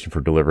reputation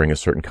for delivering a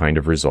certain kind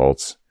of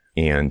results,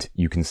 and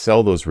you can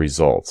sell those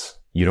results.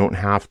 You don't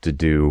have to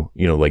do,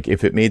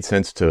 if it made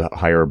sense to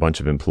hire a bunch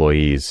of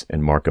employees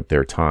and mark up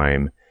their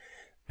time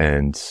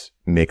and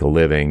make a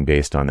living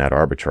based on that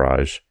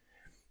arbitrage,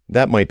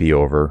 that might be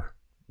over,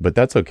 but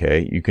that's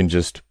okay. You can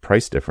just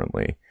price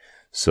differently.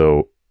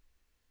 So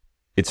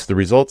it's the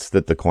results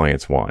that the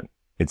clients want.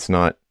 It's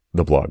not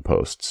the blog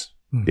posts.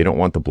 They don't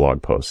want the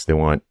blog posts. They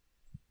want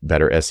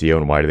better SEO.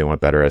 And why do they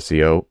want better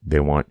SEO?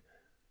 They want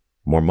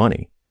more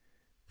money.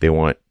 They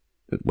want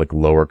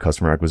lower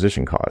customer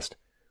acquisition cost,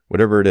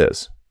 whatever it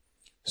is.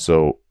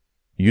 So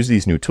use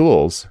these new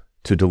tools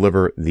to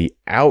deliver the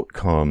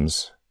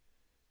outcomes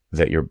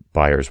that your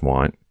buyers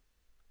want,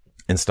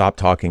 and stop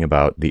talking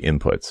about the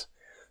inputs.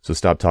 So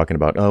stop talking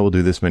about, we'll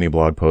do this many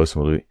blog posts.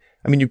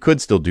 You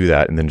could still do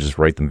that and then just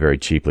write them very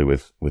cheaply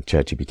with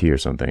ChatGPT or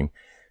something.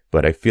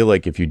 But I feel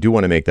like if you do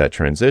want to make that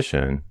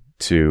transition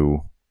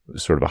to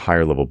sort of a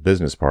higher level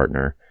business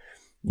partner,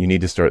 you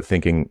need to start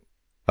thinking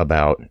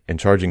about and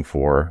charging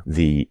for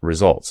the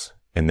results.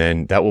 And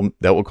then that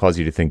will cause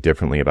you to think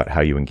differently about how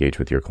you engage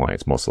with your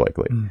clients, most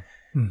likely.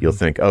 Mm-hmm. You'll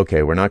think,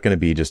 okay, we're not going to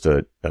be just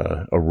a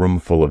room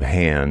full of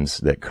hands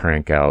that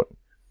crank out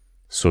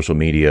social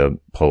media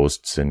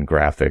posts and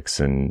graphics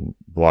and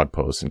blog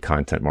posts and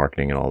content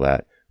marketing and all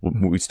that.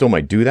 We still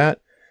might do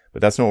that,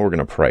 but that's not what we're going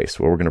to price.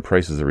 What we're going to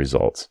price is the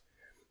results,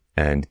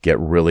 and get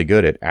really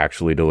good at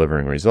actually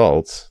delivering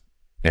results.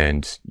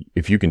 And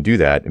if you can do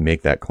that and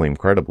make that claim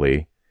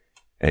credibly,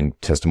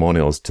 and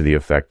testimonials to the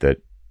effect that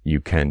you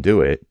can do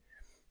it,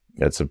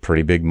 that's a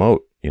pretty big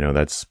moat.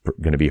 That's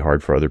going to be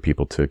hard for other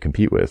people to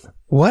compete with.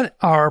 What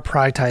are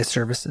productized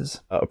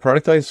services? A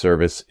productized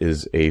service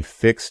is a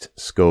fixed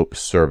scope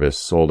service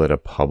sold at a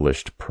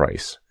published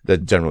price.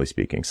 That, generally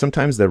speaking,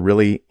 sometimes they're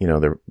really,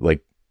 they're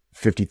like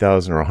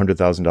 $50,000 or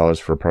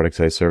 $100,000 for a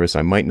productized service,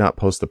 I might not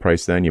post the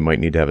price then. You might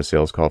need to have a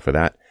sales call for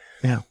that.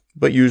 Yeah.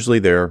 But usually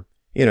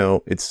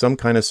it's some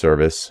kind of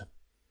service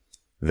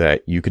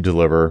that you could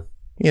deliver,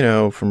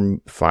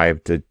 from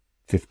 5 to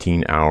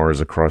 15 hours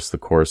across the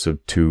course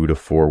of 2 to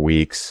 4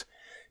 weeks,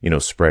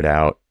 spread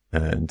out.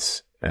 And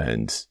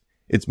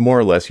it's more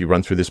or less, you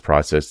run through this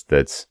process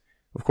that's,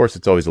 of course,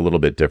 it's always a little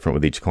bit different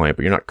with each client,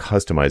 but you're not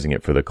customizing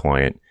it for the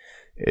client.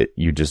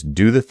 You just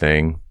do the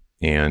thing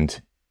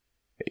and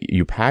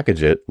you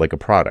package it like a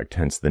product,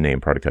 hence the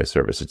name Productized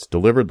Service. It's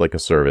delivered like a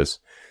service,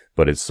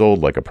 but it's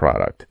sold like a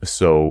product.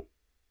 So,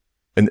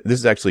 and this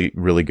is actually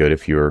really good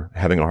if you're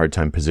having a hard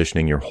time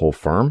positioning your whole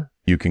firm.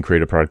 You can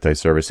create a productized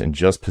service and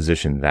just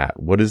position that.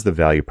 What is the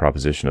value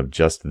proposition of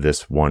just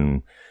this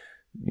one,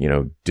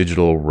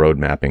 digital road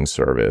mapping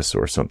service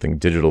or something,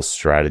 digital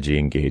strategy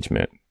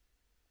engagement?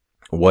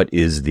 What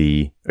is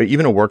or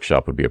even a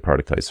workshop would be a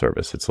productized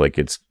service. It's like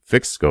it's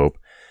fixed scope.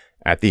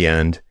 At the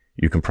end,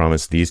 you can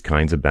promise these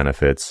kinds of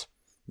benefits.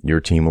 Your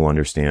team will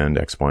understand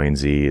X, Y, and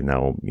Z, and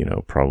that will,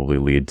 probably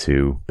lead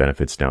to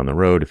benefits down the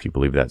road. If you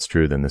believe that's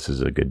true, then this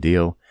is a good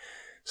deal.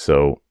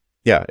 So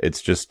yeah,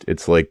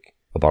 it's like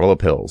a bottle of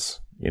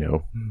pills,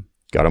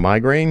 got a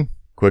migraine,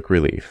 quick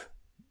relief,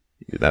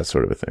 that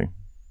sort of a thing.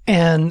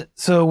 And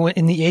so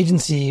in the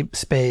agency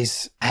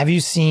space, have you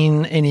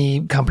seen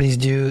any companies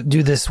do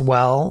this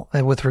well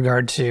with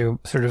regard to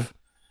sort of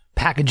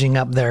packaging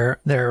up their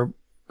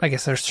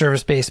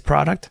service-based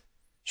product?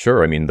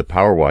 Sure. I mean, the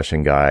power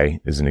washing guy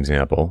is an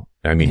example.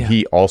 I mean,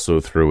 he also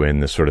threw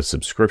in the sort of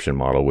subscription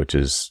model, which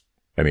is,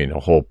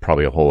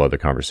 probably a whole other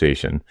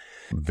conversation.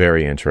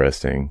 Very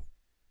interesting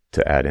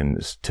to add in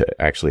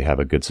to actually have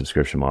a good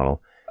subscription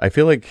model. I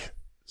feel like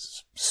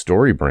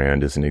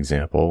StoryBrand is an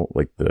example,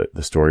 like the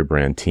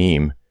StoryBrand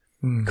team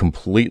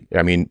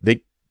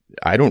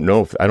I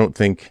don't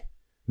think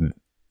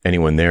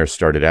anyone there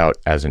started out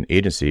as an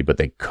agency, but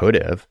they could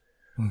have.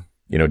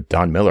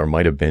 Don Miller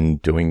might have been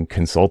doing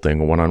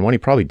consulting one-on-one. He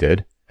probably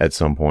did at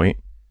some point.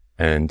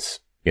 And,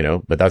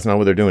 but that's not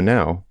what they're doing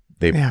now.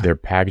 They're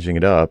packaging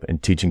it up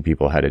and teaching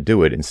people how to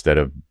do it instead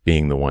of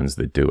being the ones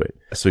that do it.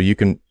 So you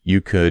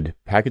could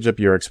package up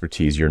your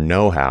expertise, your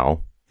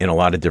know-how in a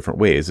lot of different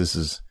ways. This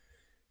is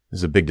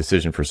a big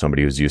decision for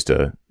somebody who's used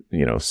to,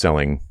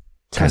 selling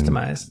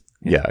customized.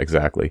 Yeah,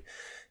 exactly.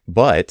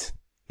 But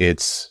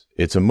it's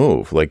a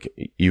move. Like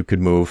you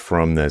could move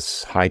from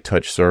this high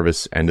touch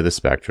service end of the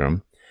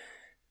spectrum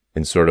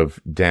and sort of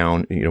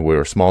down,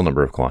 we're a small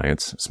number of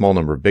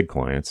big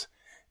clients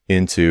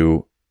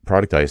into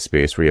productized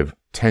space where you have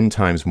 10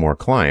 times more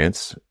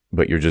clients,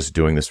 but you're just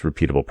doing this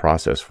repeatable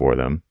process for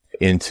them,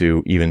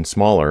 into even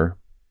smaller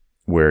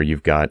where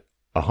you've got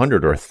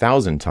 100 or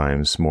 1,000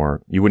 times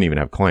more. You wouldn't even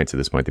have clients at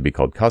this point. They'd be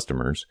called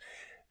customers,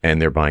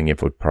 and they're buying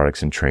info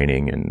products and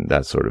training and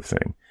that sort of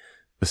thing.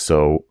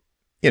 So,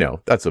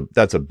 that's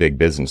a big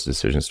business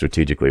decision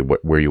strategically,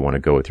 where you want to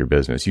go with your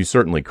business. You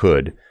certainly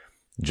could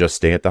just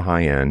stay at the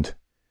high end,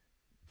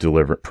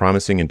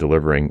 promising and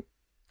delivering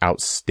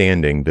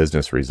outstanding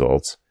business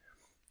results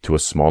to a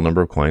small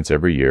number of clients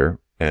every year.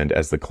 And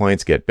as the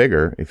clients get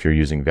bigger, if you're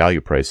using value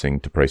pricing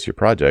to price your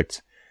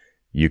projects,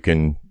 you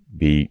can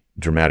be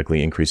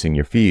dramatically increasing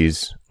your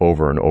fees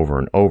over and over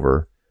and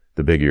over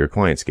the bigger your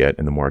clients get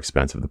and the more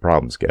expensive the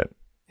problems get.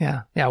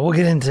 Yeah. We'll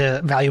get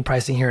into value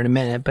pricing here in a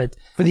minute, but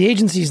for the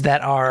agencies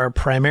that are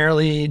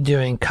primarily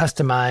doing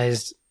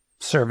customized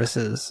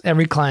services,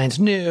 every client's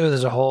new,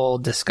 there's a whole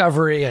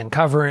discovery,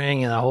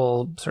 uncovering, and a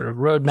whole sort of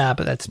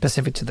roadmap that's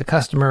specific to the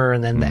customer,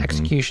 and then the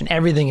execution.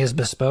 Everything is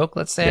bespoke,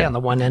 let's say, on the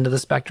one end of the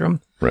spectrum,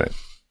 right?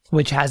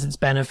 Which has its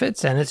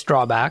benefits and its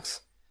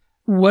drawbacks.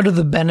 What are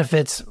the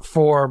benefits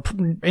for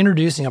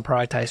introducing a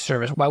productized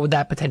service? Why would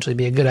that potentially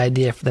be a good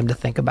idea for them to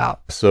think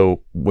about?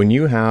 So when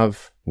you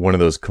have one of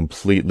those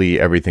completely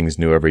everything's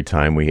new every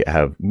time,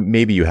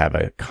 maybe you have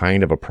a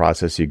kind of a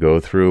process you go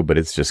through, but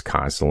it's just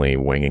constantly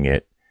winging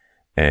it.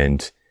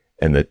 And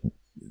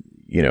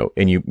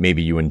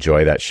maybe you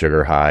enjoy that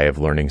sugar high of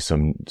learning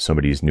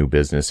somebody's new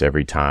business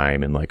every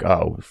time. And like,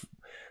 oh,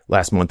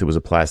 last month it was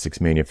a plastics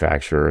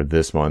manufacturer.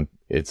 This month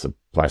it's a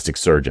plastic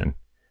surgeon,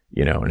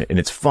 and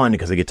it's fun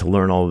because I get to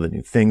learn all of the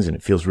new things and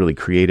it feels really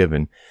creative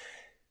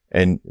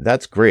and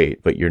that's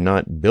great, but you're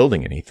not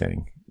building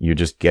anything. You're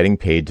just getting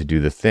paid to do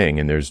the thing.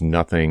 And there's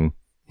nothing,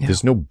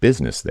 there's no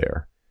business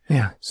there.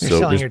 Yeah. You're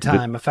selling your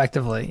time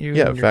effectively.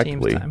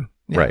 Effectively. Team's time.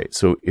 Yeah. Right.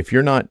 So if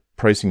you're not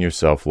pricing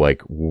yourself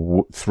like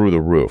through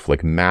the roof,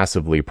 like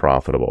massively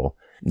profitable,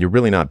 you're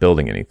really not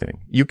building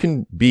anything. You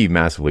can be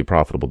massively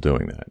profitable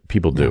doing that.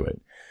 People do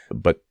it,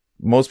 but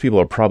most people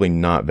are probably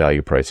not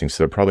value pricing.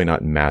 So they're probably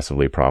not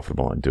massively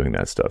profitable on doing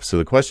that stuff. So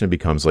the question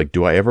becomes like,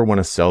 do I ever want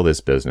to sell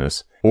this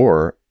business?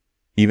 Or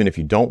even if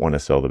you don't want to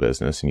sell the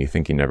business and you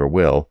think you never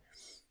will,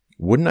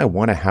 wouldn't I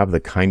want to have the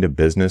kind of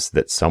business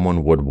that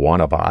someone would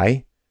want to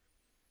buy?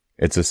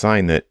 It's a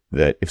sign that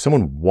if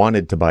someone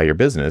wanted to buy your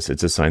business,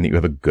 it's a sign that you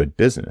have a good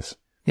business.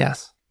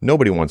 Yes.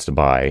 Nobody wants to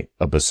buy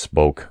a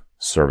bespoke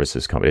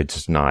services company. It's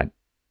just not.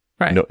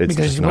 Right. No,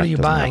 because what are you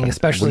buying?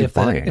 Especially if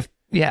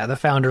the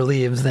founder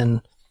leaves,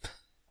 then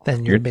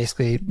then you're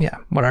basically,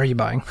 what are you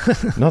buying?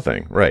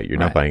 Nothing, right? You're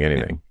not buying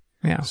anything.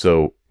 Yeah.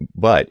 So,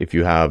 but if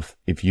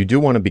you do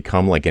want to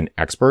become like an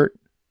expert,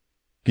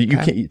 you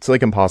can't, it's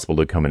like impossible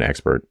to become an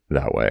expert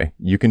that way.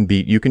 You can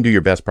do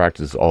your best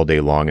practices all day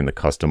long in the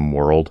custom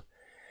world.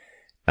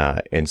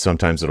 And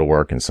sometimes it'll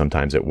work and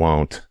sometimes it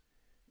won't.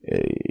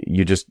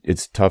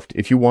 It's tough.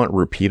 If you want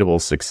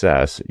repeatable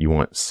success, you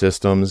want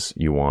systems,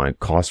 you want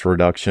cost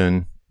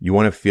reduction, you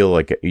want it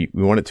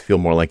to feel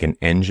more like an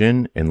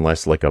engine and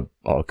less like a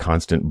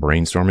constant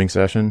brainstorming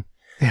session.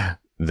 Yeah.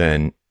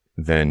 Then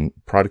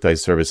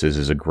productized services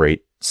is a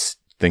great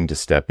thing to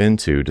step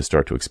into to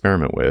start to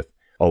experiment with.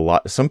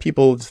 Some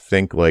people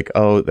think like,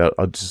 oh,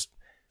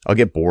 I'll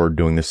get bored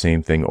doing the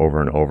same thing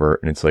over and over.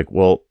 And it's like,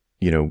 well,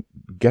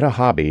 get a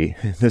hobby.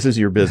 This is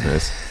your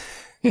business.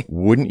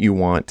 Wouldn't you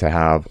want to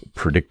have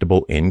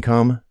predictable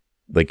income?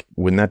 Like,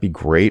 wouldn't that be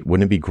great?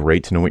 Wouldn't it be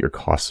great to know what your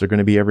costs are going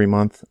to be every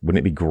month? Wouldn't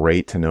it be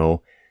great to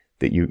know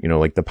that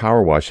like the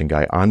power washing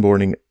guy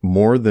onboarding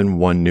more than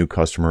one new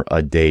customer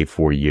a day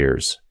for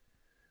years?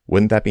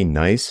 Wouldn't that be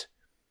nice?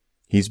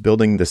 He's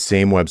building the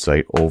same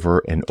website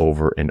over and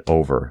over and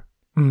over.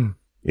 Mm.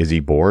 Is he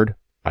bored?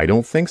 I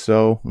don't think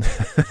so.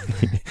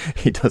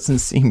 He doesn't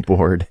seem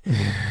bored.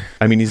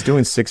 I mean, he's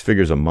doing 6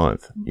 figures a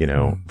month,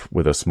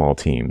 with a small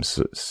team.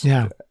 So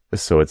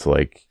it's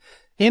like,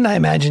 and I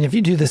imagine if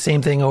you do the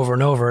same thing over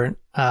and over,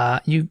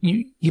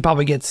 he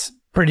probably gets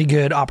pretty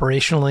good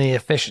operationally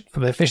efficient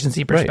from an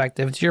efficiency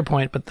perspective, to your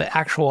point, but the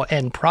actual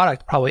end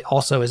product probably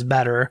also is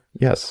better.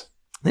 Yes.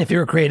 If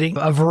you're creating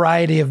a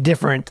variety of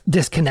different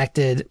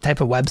disconnected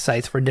type of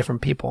websites for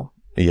different people.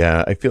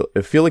 Yeah, I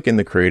feel like in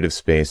the creative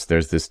space,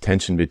 there's this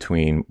tension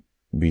between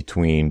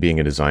being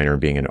a designer and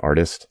being an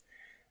artist.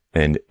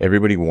 And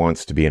everybody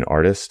wants to be an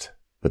artist,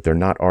 but they're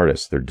not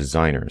artists, they're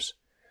designers.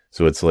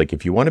 So it's like,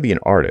 if you want to be an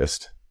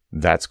artist,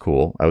 that's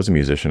cool. I was a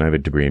musician. I have a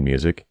degree in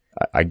music.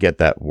 I get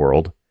that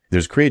world.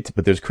 There's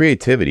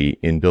creativity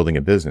in building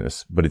a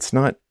business, but it's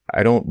not,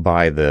 I don't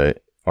buy the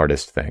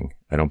artist thing.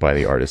 I don't buy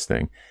the artist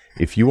thing.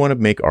 If you want to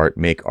make art,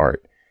 make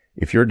art.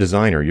 If you're a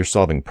designer, you're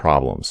solving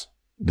problems.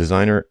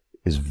 Designer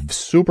is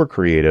super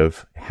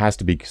creative, has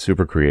to be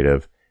super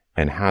creative,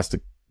 and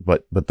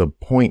but the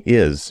point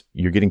is,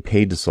 you're getting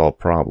paid to solve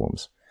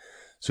problems.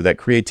 So that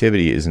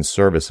creativity is in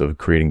service of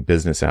creating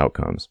business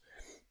outcomes.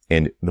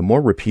 And the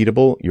more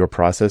repeatable your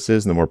process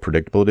is, and the more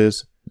predictable it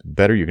is, the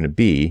better you're going to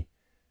be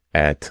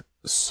at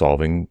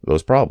solving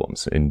those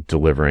problems and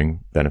delivering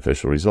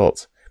beneficial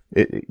results.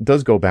 It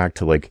does go back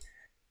to like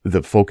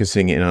the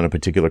focusing in on a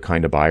particular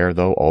kind of buyer,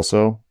 though,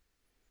 also.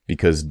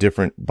 Because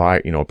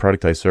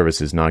productized service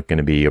is not going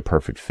to be a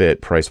perfect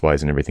fit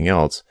price-wise and everything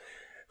else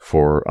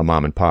for a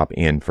mom and pop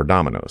and for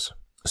Domino's.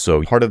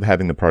 So part of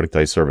having the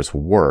productized service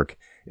work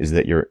is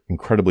that you're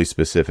incredibly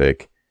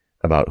specific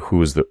about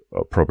who is the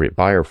appropriate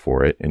buyer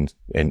for it. And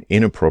an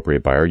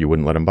inappropriate buyer, you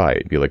wouldn't let them buy it.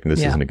 You'd be like,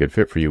 this isn't a good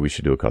fit for you. We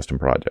should do a custom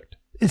project.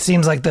 It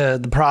seems like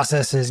the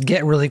process is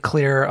get really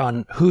clear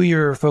on who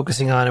you're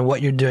focusing on and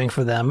what you're doing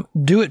for them.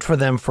 Do it for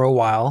them for a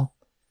while.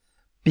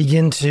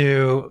 Begin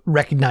to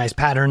recognize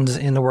patterns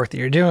in the work that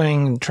you're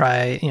doing and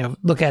try,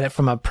 look at it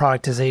from a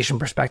productization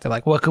perspective.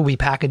 Like, what could we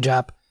package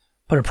up,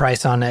 put a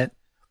price on it,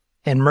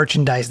 and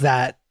merchandise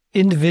that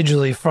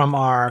individually from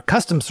our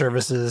custom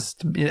services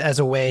as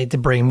a way to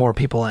bring more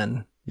people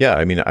in. Yeah.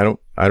 I mean, I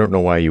don't know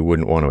why you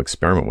wouldn't want to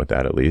experiment with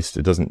that. At least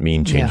it doesn't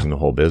mean changing the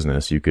whole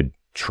business. You could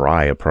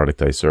try a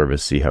productized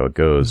service, see how it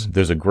goes. Mm-hmm.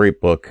 There's a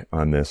great book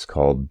on this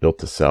called Built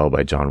to Sell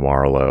by John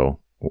Warlow,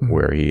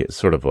 where he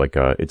sort of like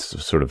it's a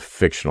sort of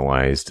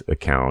fictionalized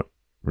account,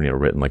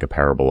 written like a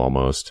parable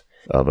almost,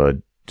 of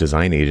a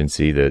design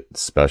agency that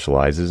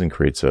specializes and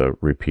creates a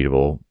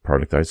repeatable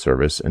productized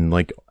service. And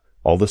like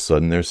all of a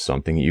sudden there's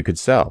something you could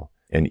sell.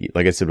 And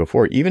like I said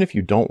before, even if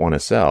you don't want to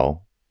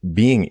sell,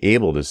 being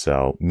able to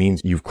sell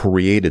means you've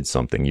created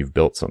something, you've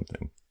built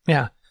something.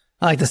 Yeah.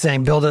 I like the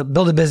saying, build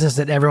a business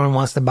that everyone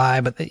wants to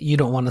buy, but that you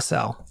don't want to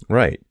sell.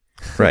 Right.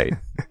 Right.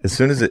 As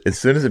soon as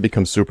it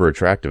becomes super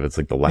attractive, it's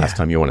like the last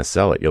time you want to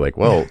sell it. You're like,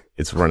 well,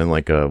 it's running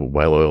like a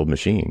well-oiled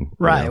machine.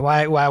 Right.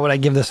 Why would I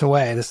give this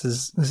away? This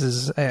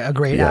is a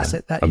great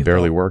asset that I'm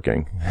barely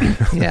working.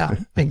 Yeah,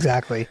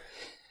 exactly.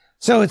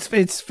 So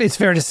it's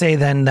fair to say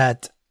then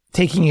that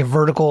taking a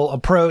vertical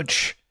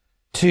approach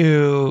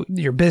to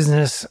your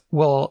business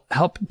will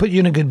help put you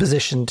in a good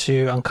position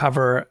to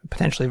uncover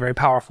potentially very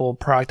powerful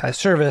productized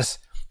service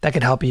that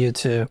could help you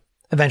to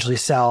eventually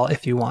sell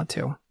if you want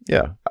to.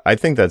 Yeah, I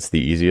think that's the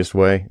easiest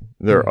way.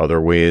 There are other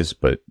ways,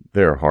 but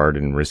they're hard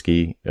and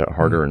risky,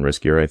 harder and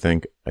riskier, I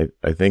think.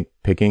 I think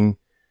picking,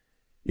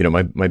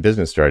 my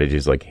business strategy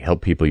is like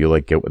help people you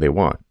like get what they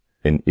want.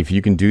 And if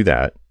you can do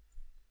that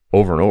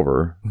over and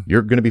over,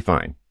 you're going to be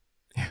fine.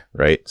 Yeah.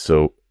 Right?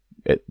 So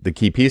the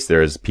key piece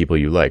there is people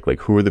you like.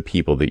 Like, who are the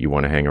people that you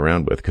want to hang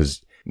around with?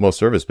 Because most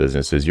service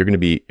businesses, you're going to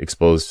be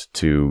exposed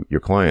to your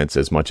clients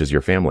as much as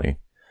your family.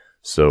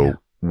 So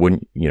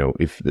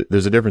if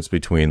there's a difference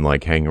between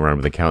like hanging around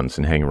with accountants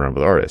and hanging around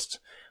with artists,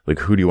 like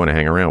who do you want to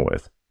hang around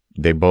with?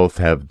 They both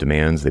have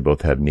demands. They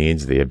both have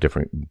needs. They have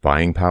different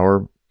buying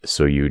power.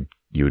 So you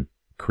would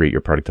create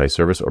your productized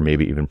service or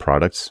maybe even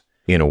products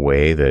in a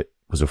way that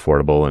was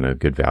affordable and a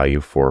good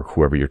value for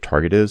whoever your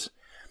target is.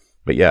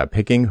 But yeah,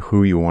 picking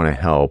who you want to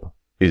help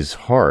is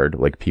hard.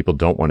 Like, people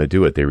don't want to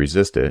do it. They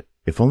resist it.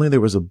 If only there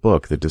was a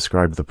book that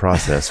described the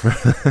process.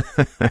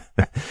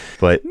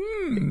 But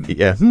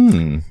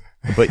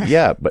but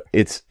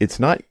it's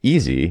not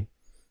easy.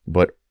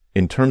 But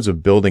in terms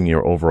of building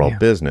your overall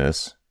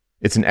business,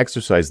 it's an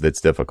exercise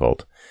that's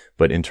difficult.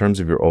 But in terms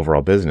of your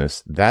overall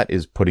business, that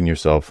is putting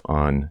yourself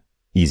on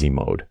easy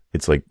mode.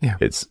 It's like,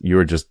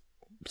 you're just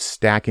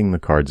stacking the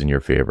cards in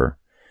your favor.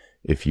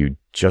 If you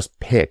just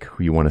pick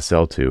who you want to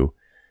sell to,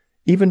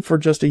 even for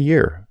just a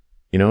year,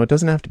 it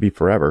doesn't have to be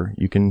forever.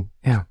 You can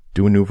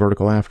do a new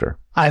vertical after.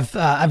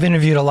 I've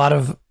interviewed a lot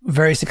of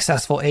very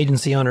successful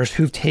agency owners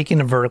who've taken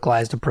a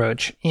verticalized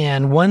approach.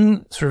 And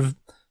one sort of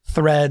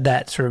thread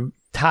that sort of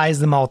ties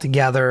them all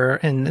together,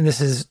 and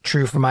this is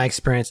true from my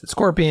experience at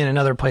Scorpion and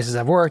other places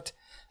I've worked,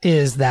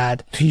 is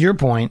that, to your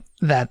point,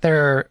 that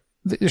there's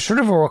sort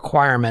of a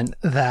requirement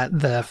that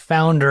the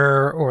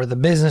founder or the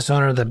business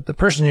owner, the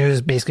person who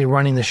is basically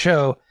running the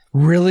show,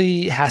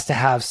 really has to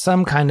have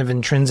some kind of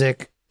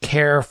intrinsic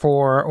care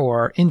for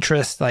or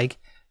interest, like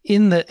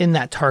in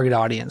that target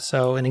audience.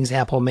 So an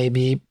example may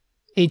be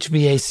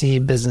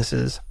HVAC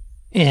businesses,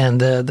 and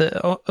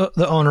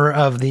the owner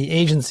of the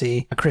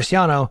agency,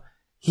 Cristiano,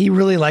 he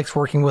really likes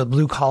working with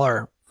blue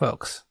collar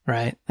folks,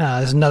 right?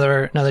 There's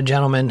another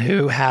gentleman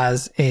who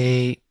has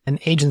an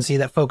agency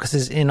that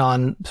focuses in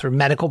on sort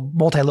of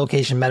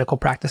multi-location medical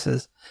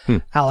practices,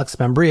 Alex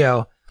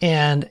Membrio,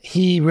 and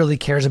he really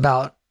cares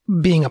about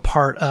being a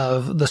part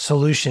of the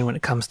solution when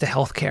it comes to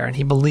healthcare. And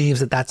he believes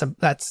that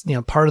that's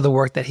part of the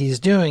work that he's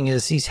doing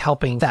is he's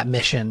helping that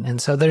mission.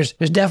 And so there's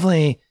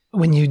definitely,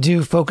 when you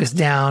do focus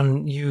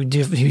down, you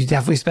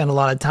definitely spend a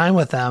lot of time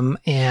with them,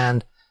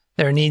 and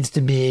there needs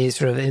to be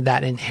sort of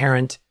that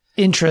inherent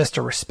interest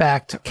or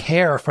respect,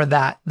 care for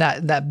that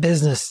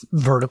business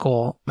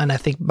vertical. And I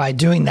think by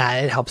doing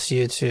that, it helps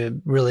you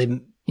to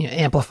really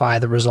amplify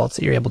the results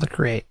that you're able to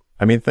create.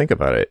 I mean, think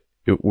about it.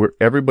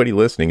 Everybody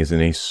listening is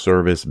in a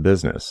service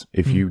business.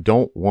 If you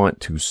don't want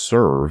to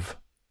serve,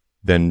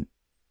 then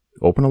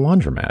open a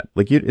laundromat.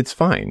 Like, it's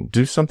fine.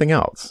 Do something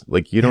else.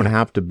 Like, you don't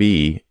have to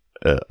be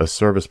a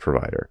service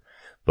provider.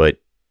 But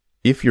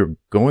if you're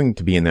going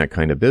to be in that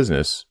kind of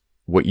business,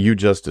 what you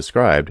just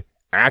described,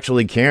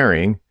 actually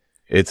caring,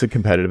 it's a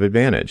competitive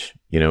advantage.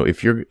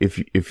 If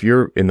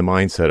you're in the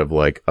mindset of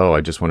like, oh,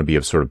 I just want to be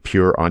a sort of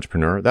pure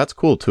entrepreneur, that's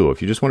cool too.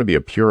 If you just want to be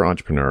a pure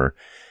entrepreneur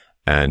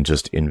and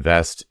just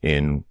invest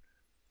in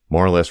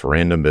more or less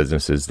random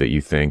businesses that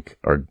you think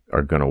are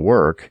going to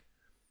work,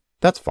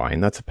 that's fine.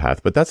 That's a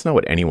path, but that's not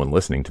what anyone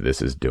listening to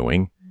this is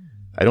doing.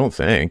 I don't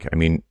think. I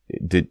mean,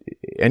 did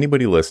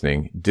anybody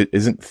listening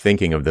isn't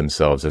thinking of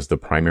themselves as the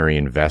primary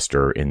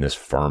investor in this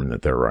firm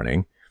that they're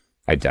running?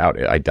 I doubt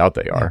it. I doubt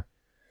they are.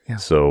 Yeah.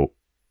 So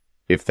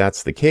if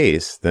that's the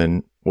case,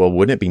 then, well,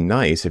 wouldn't it be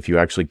nice if you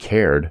actually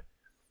cared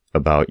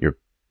about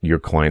your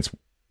clients'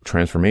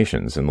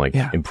 transformations and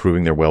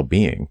improving their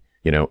well-being,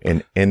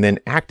 and then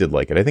acted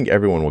like it? I think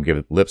everyone will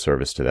give lip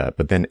service to that,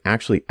 but then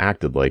actually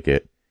acted like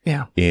it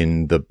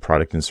in the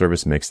product and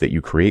service mix that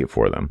you create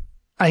for them.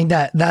 I think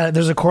that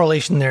there's a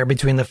correlation there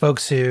between the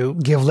folks who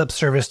give lip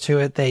service to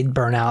it, they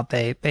burn out,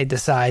 they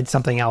decide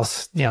something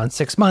else, in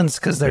 6 months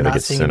because they're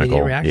not seeing cynical.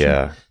 Immediate reaction.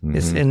 Yeah.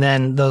 Mm-hmm. And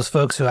then those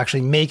folks who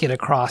actually make it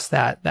across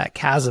that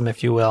chasm,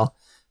 if you will,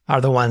 are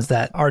the ones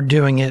that are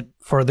doing it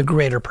for the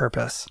greater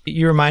purpose.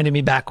 You reminded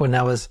me back when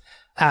I was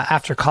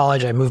after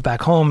college, I moved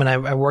back home and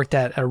I worked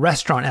at a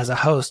restaurant as a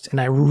host,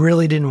 and I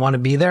really didn't want to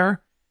be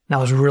there. And I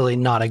was really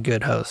not a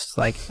good host.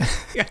 Like,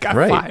 I got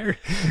fired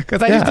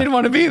because I just didn't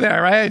want to be there,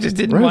 right? I just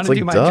didn't want to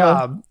do my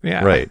job.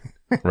 Yeah.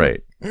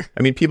 Right.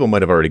 I mean, people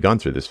might have already gone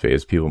through this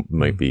phase.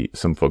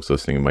 Some folks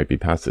listening might be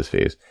past this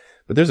phase.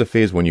 But there's a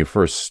phase when you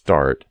first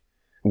start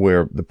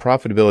where the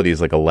profitability is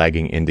like a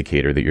lagging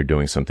indicator that you're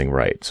doing something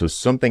right. So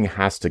something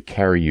has to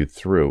carry you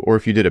through. Or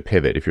if you did a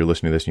pivot, if you're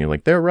listening to this and you're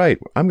like, they're right,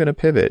 I'm going to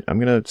pivot. I'm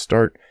going to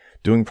start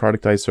doing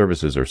productized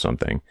services or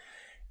something.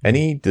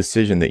 Any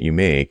decision that you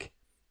make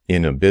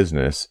in a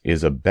business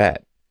is a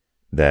bet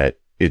that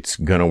it's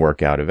going to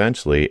work out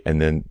eventually. And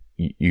then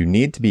you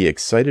need to be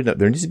excited.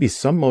 There needs to be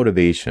some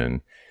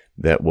motivation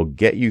that will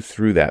get you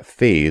through that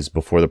phase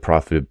before the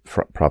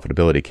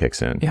profitability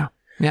kicks in. Yeah.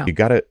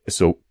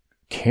 So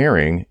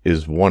caring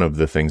is one of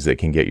the things that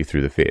can get you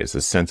through the phase,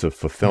 a sense of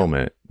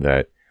fulfillment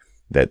that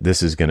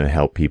this is going to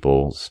help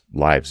people's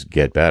lives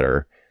get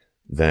better.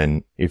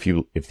 Then if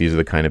these are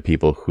the kind of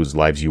people whose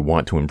lives you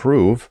want to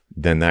improve,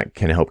 then that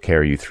can help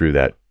carry you through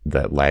that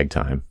lag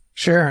time.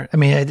 Sure. I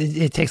mean,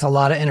 it takes a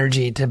lot of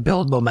energy to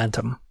build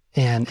momentum,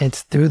 and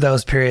it's through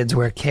those periods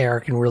where care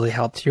can really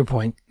help, to your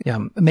point,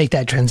 make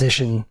that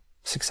transition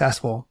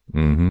successful.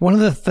 Mm-hmm. One of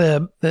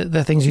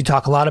the things you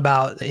talk a lot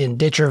about in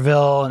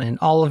Ditcherville and in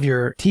all of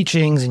your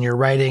teachings and your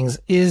writings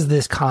is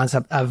this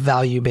concept of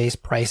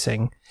value-based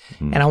pricing.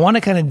 Mm-hmm. And I want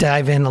to kind of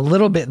dive in a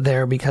little bit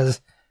there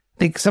because I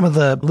think some of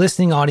the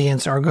listening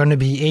audience are going to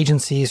be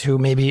agencies who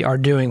maybe are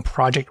doing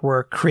project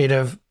work,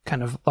 creative,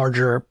 kind of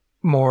larger,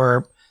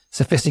 more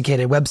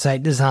sophisticated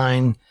website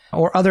design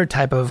or other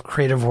type of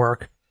creative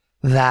work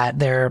that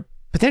they're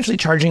potentially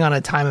charging on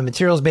a time and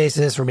materials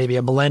basis or maybe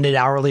a blended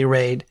hourly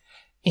rate.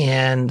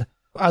 And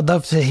I'd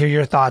love to hear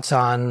your thoughts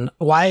on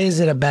why is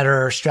it a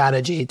better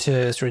strategy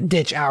to sort of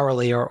ditch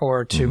hourly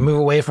or to move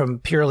away from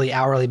purely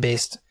hourly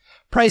based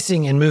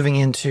pricing and moving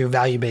into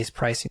value-based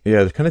pricing? Yeah,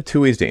 there's kind of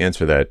two ways to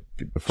answer that.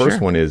 The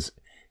first one is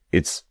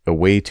it's a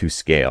way to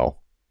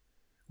scale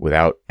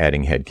without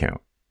adding headcount.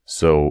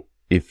 So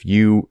if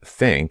you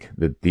think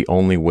that the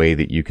only way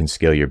that you can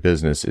scale your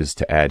business is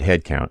to add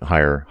headcount,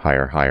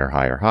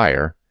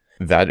 hire,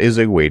 that is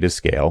a way to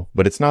scale,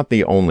 but it's not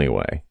the only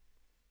way.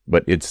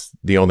 But it's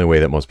the only way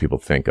that most people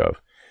think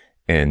of.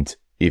 And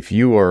if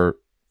you are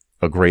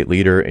a great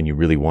leader and you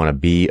really want to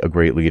be a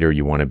great leader,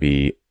 you want to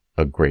be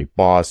a great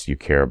boss, you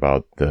care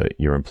about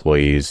your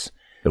employees'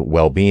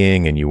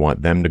 well-being and you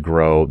want them to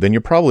grow, then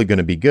you're probably going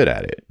to be good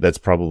at it. That's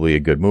probably a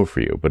good move for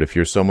you. But if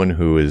you're someone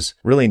who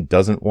really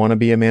doesn't want to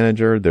be a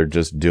manager, they're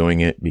just doing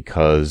it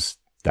because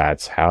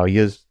that's how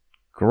you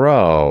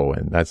grow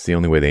and that's the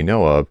only way they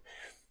know of,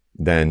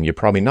 then you're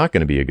probably not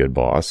going to be a good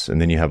boss.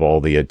 And then you have all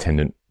the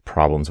attendant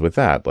problems with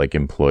that, like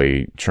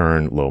employee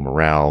churn, low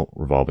morale,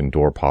 revolving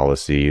door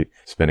policy,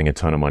 spending a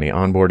ton of money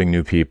onboarding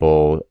new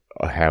people,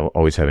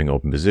 always having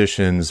open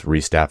positions,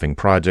 restaffing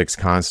projects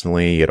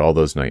constantly, you get all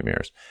those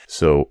nightmares.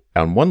 So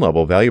on one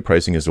level, value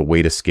pricing is a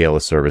way to scale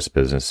a service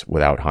business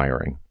without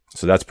hiring.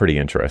 So that's pretty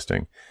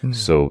interesting.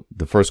 So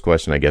the first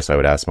question I guess I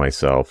would ask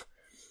myself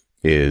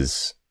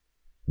is,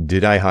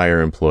 did I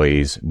hire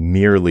employees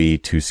merely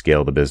to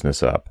scale the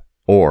business up?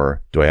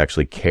 Or do I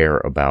actually care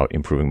about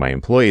improving my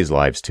employees'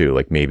 lives too?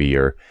 Like maybe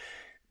you're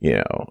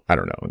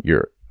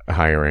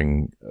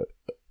hiring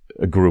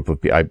a group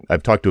of people.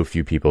 I've talked to a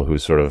few people who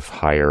sort of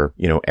hire,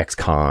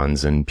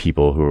 ex-cons and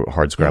people who are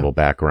hard scrabble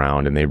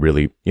background, and they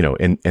really,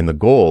 and the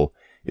goal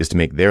is to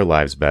make their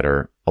lives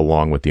better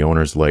along with the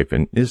owner's life.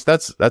 And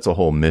that's a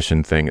whole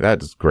mission thing.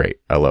 That's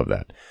great. I love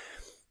that.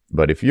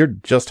 But if you're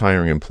just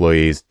hiring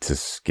employees to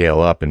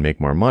scale up and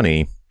make more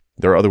money,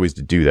 there are other ways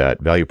to do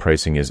that. Value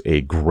pricing is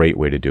a great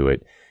way to do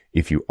it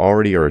if you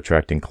already are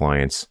attracting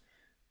clients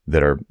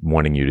that are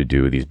wanting you to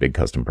do these big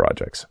custom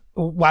projects.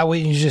 Why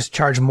wouldn't you just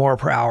charge more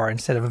per hour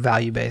instead of a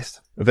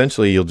value-based?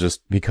 Eventually,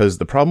 because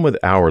the problem with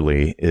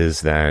hourly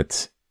is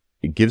that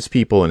it gives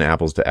people an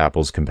apples to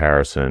apples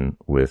comparison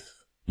with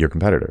your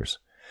competitors.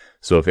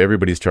 So if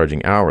everybody's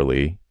charging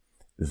hourly,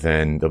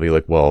 then they'll be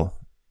like, well,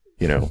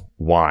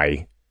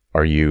 why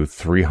are you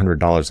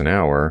 $300 an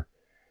hour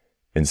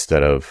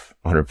instead of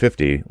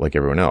 $150 like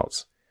everyone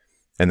else?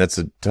 And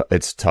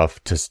it's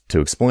tough to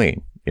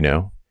explain,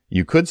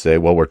 You could say,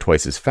 well, we're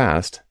twice as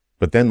fast,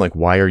 but then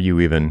why are you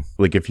even,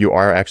 if you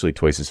are actually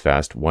twice as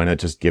fast, why not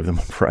just give them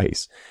a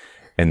price?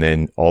 And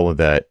then all of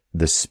that,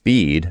 the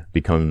speed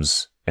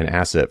becomes an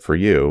asset for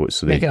you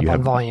so that Make it you up have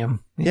on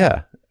volume.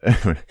 Yeah.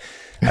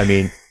 I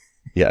mean,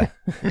 yeah.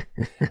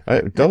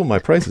 I double my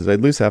prices,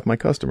 I'd lose half my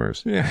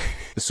customers. Yeah.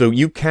 So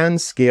you can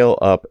scale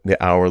up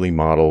the hourly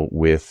model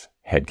with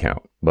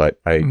headcount, but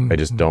I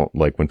just don't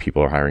like when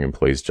people are hiring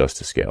employees just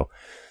to scale.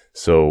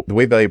 So the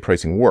way value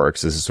pricing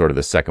works, this is sort of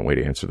the second way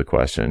to answer the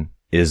question,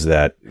 is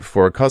that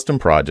for a custom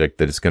project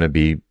that is going to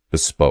be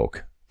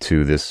bespoke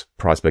to this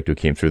prospect who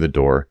came through the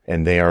door,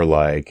 and they are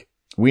like,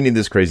 we need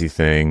this crazy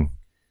thing.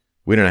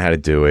 We don't know how to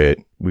do it.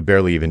 We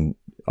barely even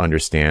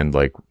understand,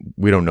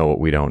 we don't know what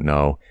we don't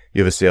know.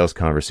 You have a sales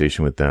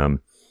conversation with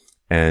them.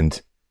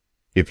 And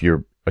if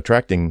you're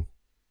attracting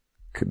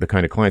the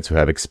kind of clients who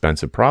have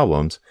expensive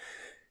problems,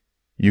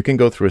 you can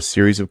go through a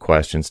series of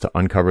questions to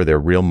uncover their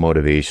real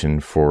motivation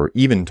for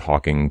even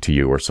talking to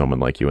you or someone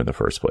like you in the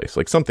first place.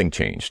 Something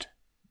changed.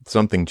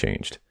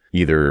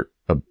 Either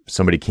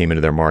somebody came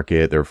into their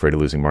market, they're afraid of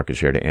losing market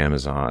share to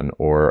Amazon,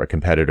 or a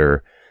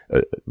competitor,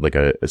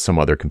 some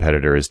other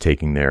competitor is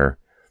taking their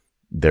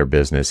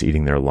business,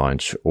 eating their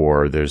lunch,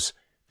 or there's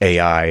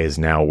AI is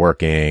now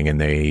working and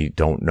they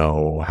don't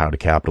know how to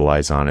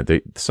capitalize on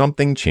it.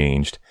 Something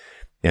changed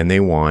and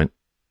they want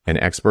an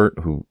expert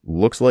who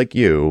looks like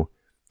you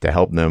to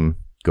help them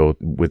go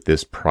with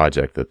this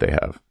project that they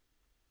have.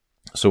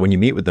 So when you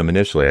meet with them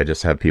initially, I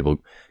just have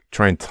people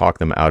try and talk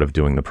them out of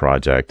doing the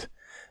project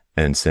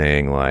and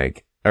saying all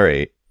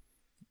right,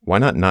 why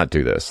not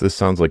do this? This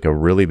sounds like a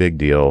really big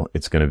deal.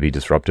 It's going to be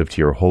disruptive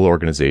to your whole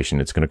organization.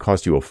 It's going to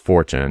cost you a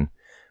fortune.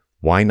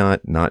 Why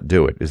not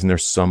do it? Isn't there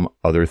some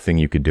other thing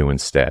you could do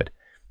instead?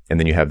 And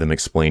then you have them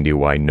explain to you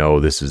why, no,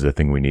 this is the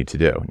thing we need to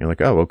do. And you're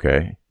like, oh,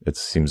 okay. It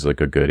seems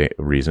like a good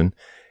reason.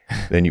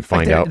 Then you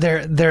find out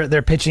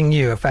they're pitching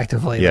you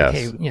effectively. Yes.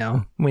 Hey,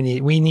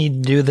 we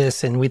need to do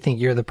this, and we think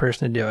you're the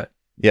person to do it.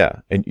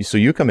 Yeah, and so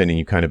you come in and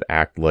you kind of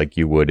act like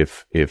you would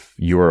if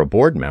you were a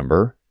board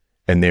member,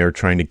 and they're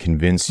trying to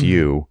convince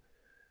you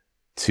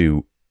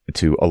to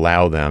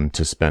allow them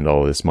to spend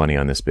all of this money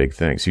on this big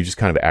thing. So you just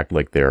kind of act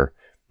like they're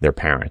their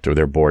parent or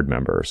their board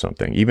member or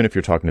something. Even if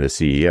you're talking to the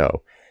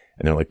CEO,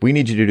 and they're like, "We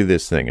need you to do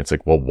this thing," it's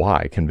like, well,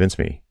 why? Convince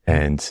me.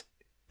 And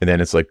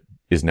then it's like,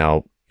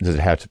 does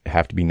it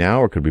have to be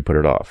now, or could we put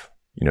it off?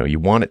 You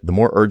want it, the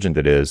more urgent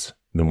it is,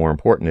 the more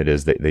important it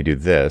is that they do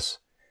this.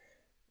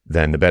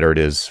 then the better it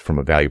is from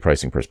a value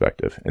pricing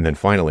perspective. And then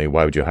finally,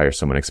 why would you hire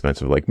someone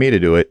expensive like me to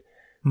do it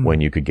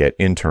when you could get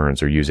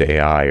interns or use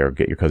AI or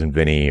get your cousin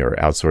Vinny or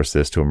outsource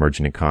this to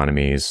emerging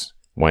economies?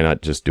 Why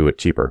not just do it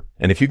cheaper?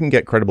 And if you can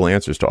get credible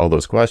answers to all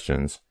those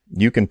questions,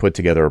 you can put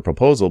together a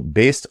proposal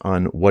based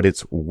on what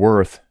it's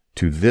worth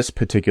to this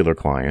particular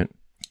client.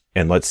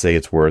 And let's say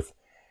it's worth,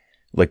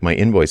 like my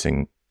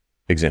invoicing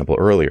example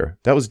earlier,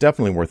 that was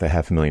definitely worth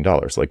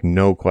 $500,000, like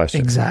no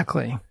question.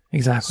 Exactly.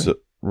 So,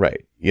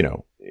 right.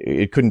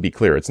 It couldn't be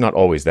clear. It's not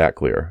always that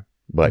clear,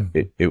 but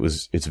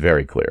it's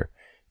very clear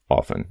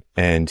often.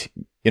 And,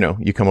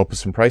 you come up with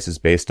some prices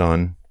based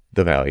on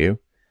the value,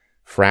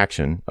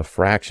 a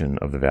fraction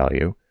of the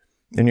value.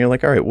 And you're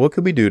like, all right, what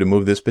could we do to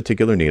move this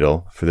particular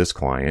needle for this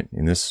client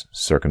in this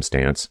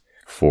circumstance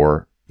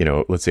for,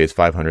 let's say it's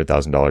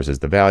 $500,000 is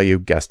the value,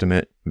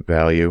 guesstimate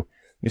value.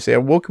 You say,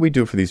 what could we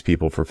do for these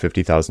people for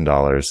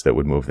 $50,000 that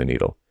would move the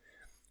needle?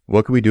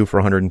 What could we do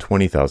for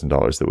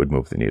 $120,000 that would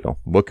move the needle?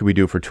 What could we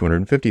do for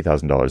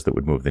 $250,000 that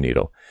would move the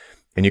needle?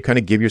 And you kind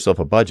of give yourself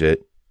a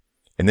budget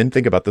and then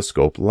think about the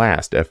scope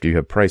last after you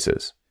have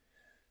prices.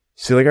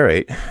 So you're like, all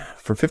right,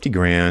 for 50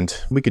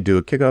 grand, we could do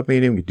a kickoff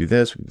meeting. We could do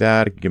this, we could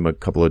that. I could give them a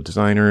couple of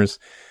designers,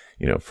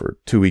 for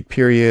a 2-week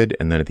period.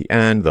 And then at the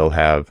end, they'll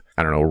have,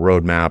 a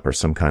roadmap or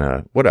some kind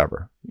of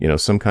whatever,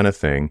 some kind of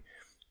thing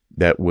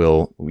that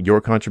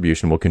your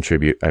contribution will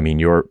contribute.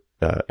 Your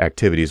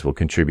activities will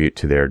contribute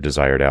to their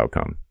desired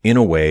outcome in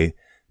a way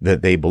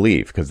that they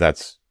believe, because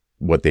that's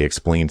what they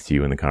explained to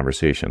you in the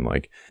conversation.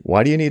 Like,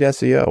 why do you need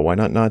SEO? Why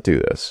not do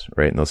this?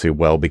 Right. And they'll say,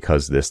 well,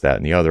 because this, that,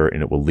 and the other,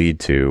 and it will lead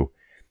to,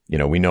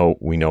 we know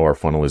our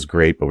funnel is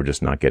great, but we're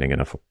just not getting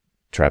enough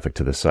traffic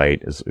to the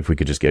site. If we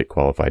could just get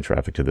qualified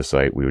traffic to the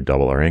site, we would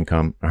double our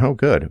income. Oh,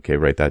 good. Okay.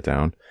 Write that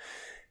down.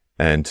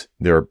 And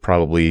there are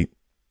probably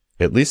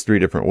at least 3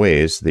 different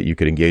ways that you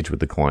could engage with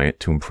the client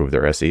to improve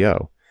their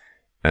SEO.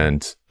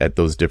 And at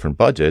those different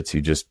budgets,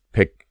 you just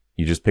pick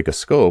a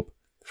scope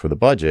for the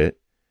budget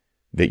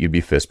that you'd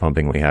be fist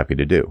pumpingly happy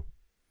to do.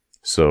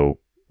 So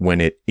when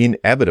it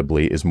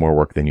inevitably is more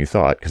work than you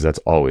thought, because that's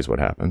always what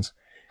happens,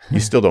 you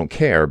still don't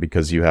care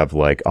because you have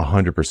like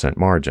 100%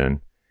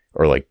 margin,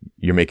 or like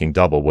you're making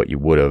double what you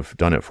would have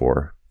done it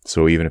for.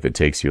 So even if it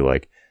takes you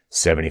like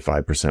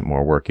 75%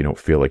 more work, you don't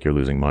feel like you're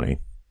losing money.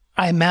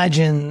 I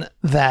imagine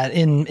that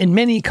in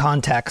many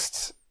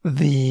contexts,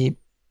 the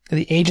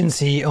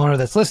agency owner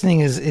that's listening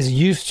is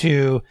used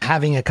to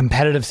having a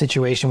competitive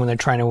situation when they're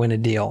trying to win a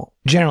deal,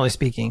 generally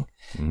speaking.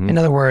 Mm-hmm. In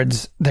other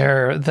words,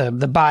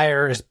 the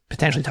buyer is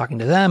potentially talking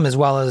to them as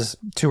well as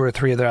 2 or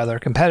 3 of their other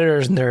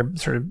competitors, and they're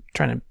sort of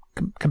trying to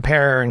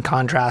compare and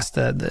contrast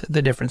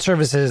the different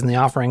services and the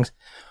offerings.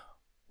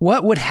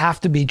 What would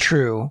have to be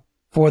true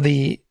for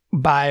the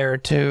buyer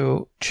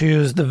to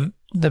choose the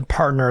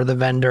partner, the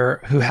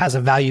vendor who has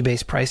a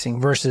value-based pricing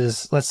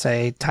versus, let's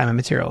say, time and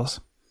materials?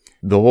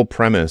 The whole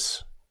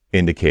premise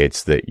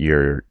indicates that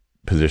your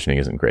positioning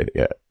isn't great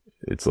yet.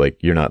 It's like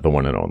you're not the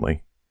one and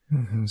only.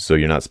 Mm-hmm. So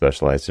you're not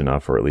specialized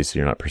enough, or at least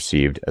you're not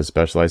perceived as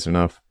specialized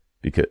enough.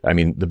 Because,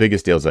 the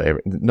biggest deals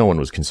no one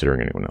was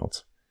considering anyone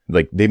else.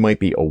 Like, they might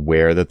be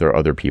aware that there are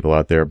other people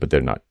out there, but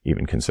they're not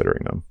even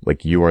considering them.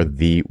 Like, you are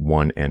the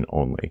one and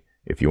only.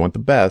 If you want the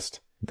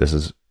best, this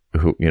is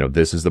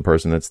this is the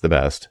person that's the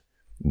best.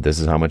 This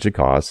is how much it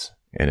costs.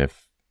 And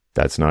if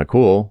that's not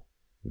cool,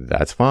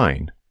 that's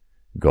fine.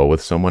 Go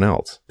with someone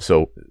else.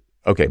 So,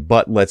 okay,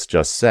 but let's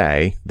just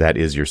say that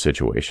is your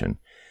situation.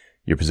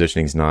 Your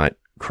positioning's not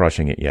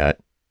crushing it yet,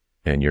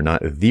 and you're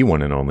not the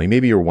one and only.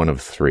 Maybe you're one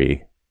of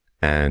 3,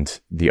 and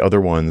the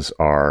other ones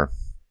are,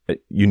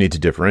 you need to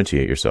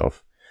differentiate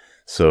yourself.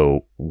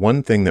 So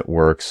one thing that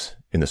works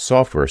in the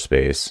software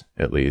space,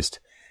 at least,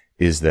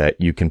 is that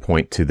you can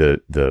point to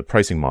the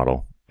pricing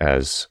model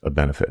as a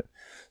benefit.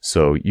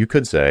 So you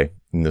could say,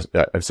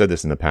 I've said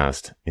this in the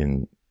past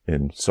in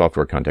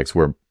software context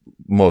where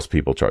most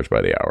people charge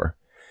by the hour.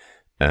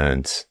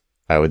 And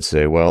I would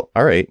say, well,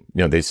 all right.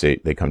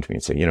 They come to me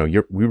and say,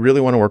 we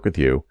really want to work with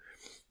you,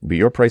 but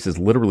your price is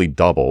literally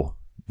double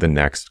the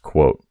next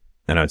quote.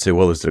 And I'd say,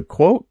 well, is it a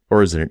quote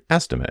or is it an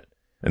estimate?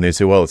 And they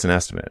say, well, it's an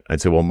estimate. I'd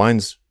say, well,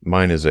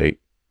 mine is a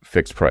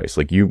fixed price.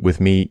 Like,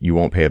 with me, you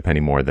won't pay a penny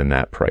more than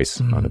that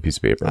price on the piece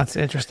of paper. That's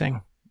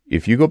interesting.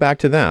 If you go back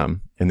to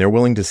them and they're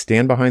willing to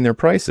stand behind their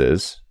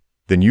prices,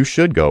 then you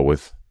should go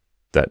with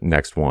that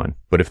next one.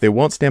 But if they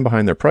won't stand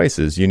behind their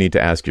prices, you need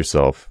to ask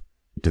yourself,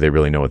 do they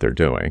really know what they're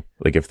doing?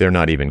 Like, if they're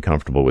not even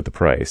comfortable with the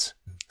price.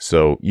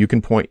 So you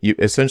can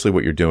essentially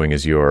what you're doing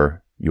is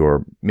you're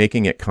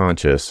making it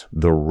conscious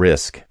the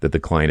risk that the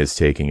client is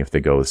taking if they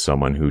go with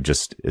someone who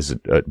just is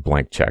a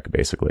blank check,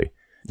 basically.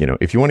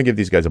 If you want to give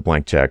these guys a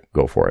blank check,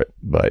 go for it.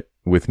 But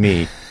with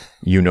me,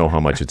 you know how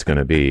much it's going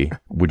to be.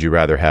 Would you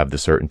rather have the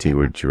certainty?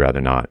 Would you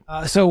rather not?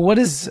 So what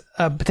is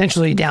a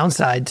potentially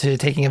downside to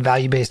taking a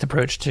value-based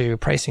approach to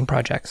pricing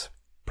projects?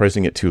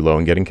 Pricing it too low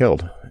and getting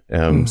killed.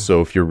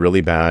 So if you're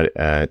really bad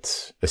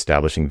at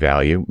establishing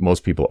value,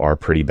 most people are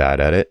pretty bad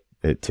at it.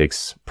 It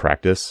takes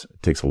practice.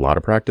 It takes a lot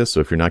of practice. So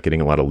if you're not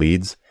getting a lot of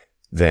leads,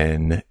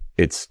 then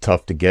it's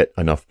tough to get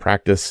enough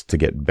practice to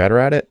get better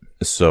at it.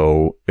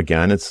 So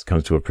again, it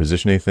comes to a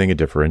positioning thing, a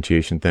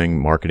differentiation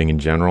thing, marketing in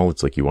general.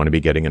 It's like you want to be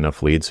getting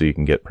enough leads so you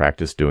can get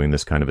practice doing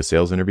this kind of a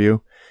sales interview.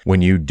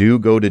 When you do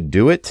go to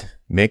do it,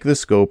 make the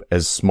scope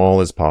as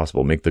small as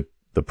possible. Make the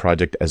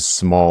project as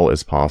small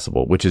as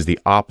possible, which is the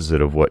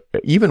opposite of what,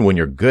 even when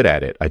you're good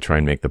at it, I try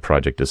and make the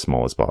project as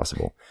small as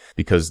possible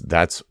because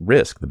that's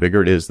risk. The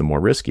bigger it is, the more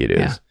risky it is.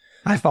 Yeah.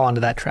 I fall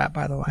into that trap,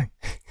 by the way.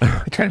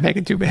 I try to make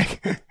it too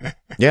big.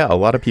 Yeah. A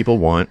lot of people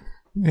want,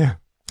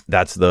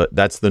 that's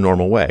the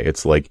normal way.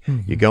 It's like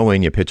you go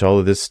in, you pitch all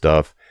of this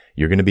stuff.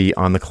 You're going to be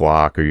on the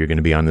clock or you're going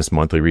to be on this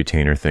monthly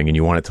retainer thing and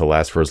you want it to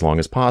last for as long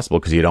as possible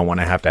because you don't want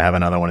to have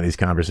another one of these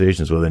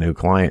conversations with a new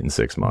client in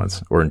 6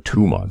 months or in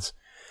 2 months.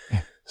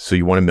 So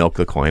you want to milk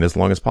the client as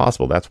long as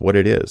possible. That's what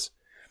it is.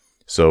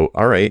 So,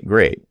 all right,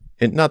 great.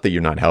 And not that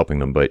you're not helping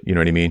them, but you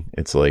know what I mean?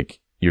 It's like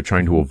you're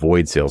trying to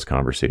avoid sales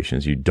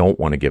conversations. You don't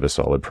want to give a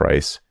solid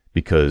price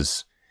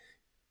because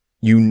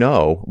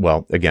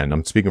well, again,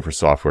 I'm speaking for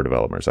software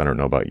developers. I don't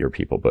know about your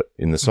people, but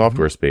in the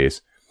software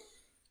space,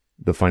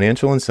 the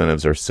financial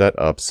incentives are set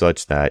up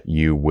such that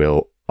you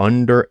will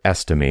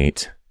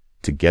underestimate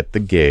to get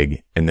the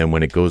gig. And then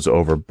when it goes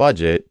over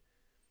budget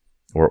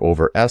or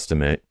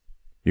overestimate,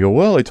 you go,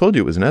 well, I told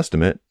you it was an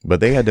estimate, but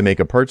they had to make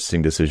a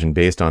purchasing decision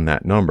based on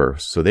that number.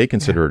 So they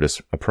consider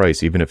it a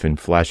price, even if in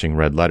flashing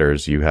red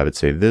letters, you have it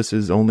say, this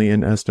is only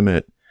an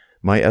estimate.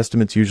 My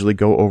estimates usually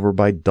go over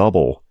by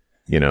double.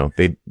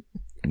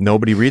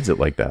 Nobody reads it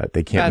like that.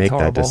 They can't make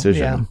that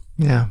decision.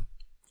 Yeah.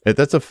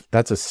 That's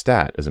a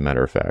stat, as a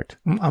matter of fact.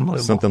 Unbelievable.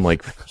 Something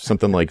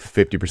like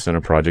 50%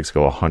 of projects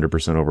go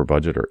 100% over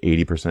budget or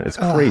 80%. It's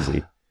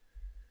crazy.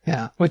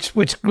 Yeah.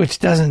 Which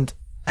doesn't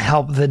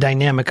help the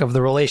dynamic of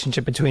the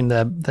relationship between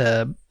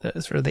the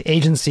sort of the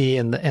agency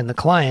and the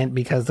client,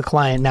 because the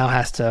client now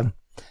has to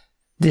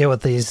deal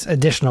with these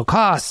additional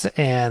costs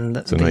and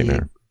it's a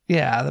nightmare.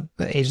 Yeah.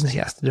 The agency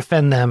has to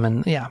defend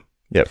them Yeah,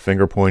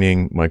 finger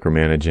pointing,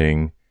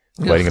 micromanaging,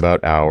 fighting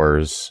about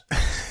hours.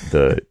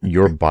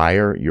 Your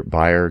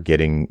buyer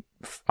getting,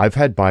 I've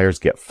had buyers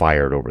get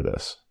fired over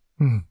this.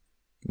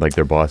 Like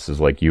their boss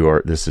is like,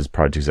 this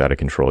project's out of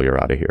control.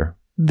 You're out of here.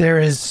 There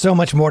is so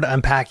much more to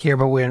unpack here,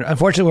 but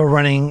unfortunately we're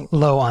running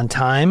low on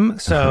time.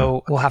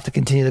 So we'll have to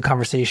continue the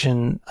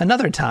conversation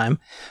another time.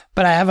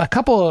 But I have a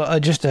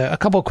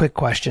couple quick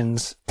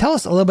questions. Tell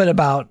us a little bit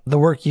about the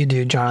work you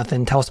do,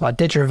 Jonathan. Tell us about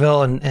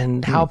Ditcherville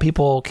and how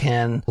people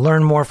can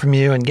learn more from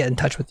you and get in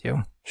touch with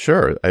you.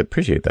 Sure. I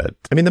appreciate that.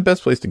 I mean, the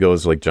best place to go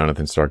is like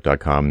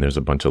jonathanstark.com. There's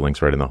a bunch of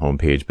links right on the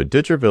homepage, but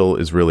Ditcherville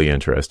is really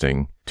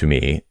interesting to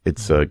me.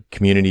 It's a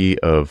community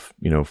of,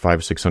 500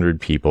 or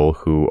 600 people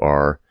who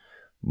are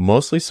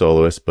mostly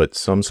soloists, but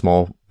some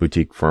small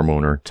boutique firm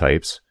owner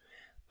types.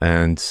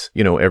 And,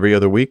 every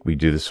other week we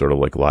do this sort of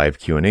like live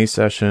Q&A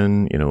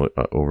session,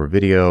 over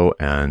video.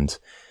 And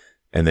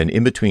then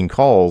in between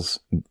calls,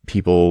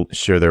 people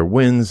share their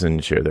wins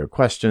and share their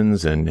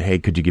questions. And, hey,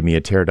 could you give me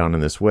a teardown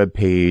on this web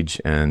page?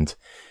 And,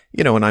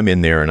 and I'm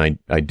in there and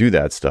I do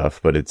that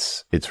stuff, but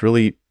it's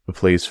really a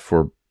place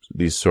for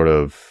these sort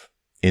of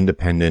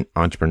independent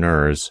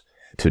entrepreneurs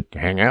to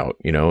hang out,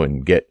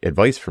 and get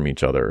advice from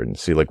each other and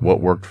see like what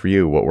worked for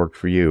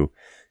you.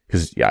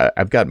 Cause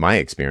I've got my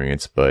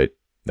experience, but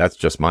that's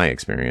just my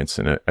experience.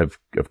 And I've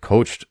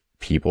coached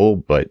people,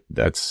 but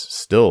that's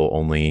still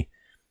only,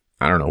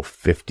 I don't know,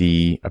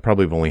 50. I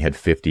probably have only had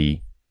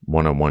 50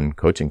 one-on-one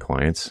coaching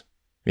clients,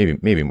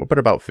 maybe more, but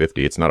about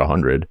 50. It's not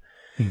 100.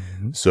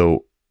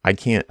 So I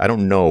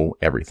don't know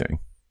everything.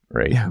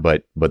 Right. Yeah.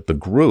 But the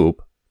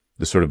group,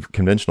 the sort of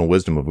conventional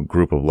wisdom of a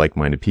group of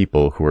like-minded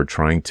people who are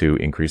trying to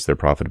increase their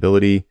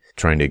profitability,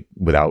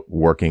 without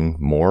working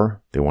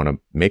more. They want to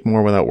make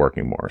more without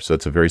working more. So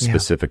it's a very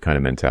specific kind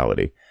of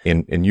mentality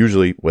and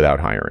usually without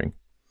hiring.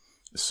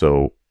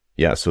 So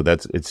I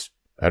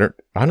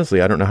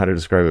don't know how to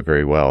describe it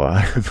very well.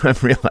 I'm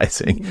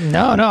realizing.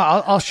 No,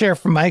 I'll share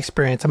from my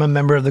experience. I'm a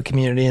member of the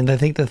community, and I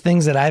think the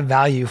things that I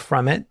value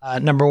from it,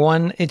 number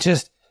one, it's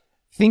just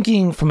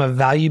thinking from a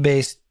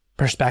value-based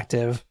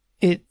perspective.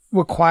 It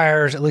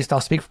requires, at least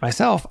I'll speak for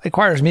myself, it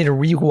requires me to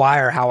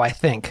rewire how I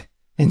think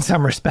in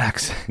some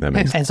respects.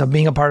 And so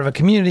being a part of a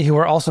community who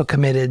are also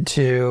committed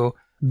to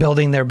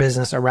building their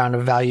business around a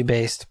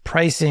value-based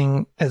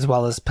pricing, as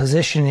well as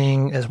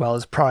positioning, as well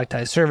as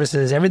productized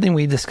services, everything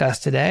we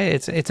discussed today,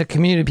 it's a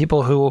community of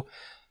people who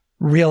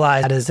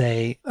realize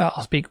that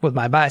I'll speak with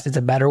my bias, it's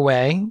a better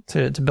way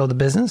to build a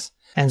business.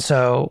 And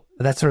so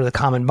that's sort of the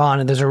common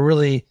bond. And there's a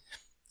really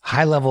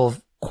high level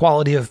of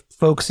quality of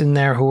folks in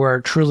there who are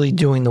truly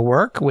doing the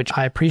work, which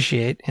I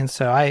appreciate. And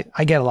so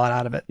I get a lot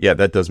out of it. Yeah,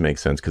 that does make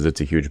sense because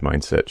it's a huge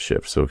mindset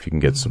shift. So if you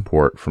can get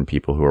support from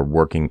people who are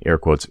working, air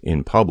quotes,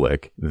 in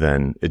public,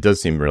 then it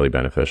does seem really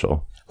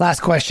beneficial.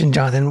 Last question,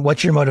 Jonathan.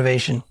 What's your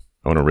motivation?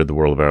 I want to rid the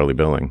world of hourly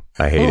billing.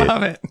 I hate it.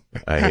 Love it.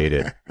 I hate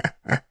it.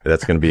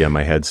 That's going to be on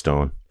my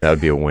headstone. That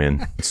would be a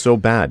win. It's so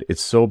bad.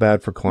 It's so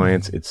bad for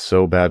clients. It's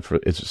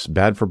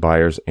bad for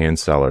buyers and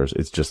sellers.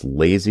 It's just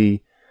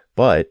lazy,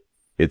 but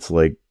it's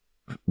like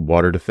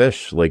water to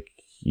fish. Like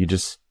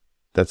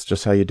that's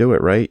just how you do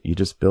it, right? You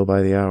just bill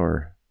by the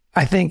hour.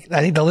 I think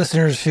the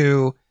listeners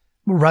who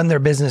run their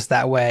business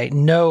that way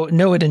know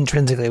it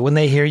intrinsically. When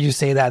they hear you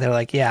say that, they're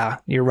like, yeah,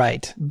 you're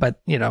right.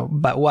 But,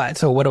 but what?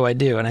 So what do I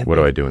do? And what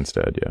do I do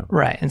instead? Yeah.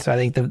 Right. And so I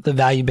think the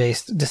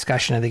value-based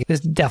discussion, I think,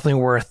 is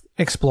definitely worth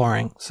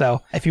exploring.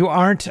 So if you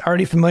aren't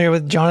already familiar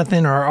with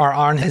Jonathan or are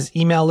on his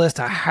email list,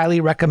 I highly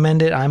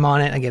recommend it. I'm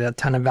on it. I get a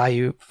ton of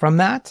value from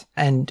that.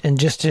 And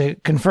just to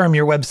confirm,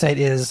 your website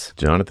is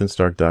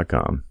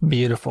jonathanstark.com.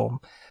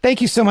 Beautiful. Thank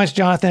you so much,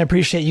 Jonathan. I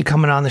appreciate you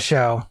coming on the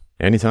show.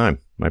 Anytime.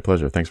 My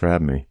pleasure. Thanks for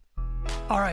having me. All right.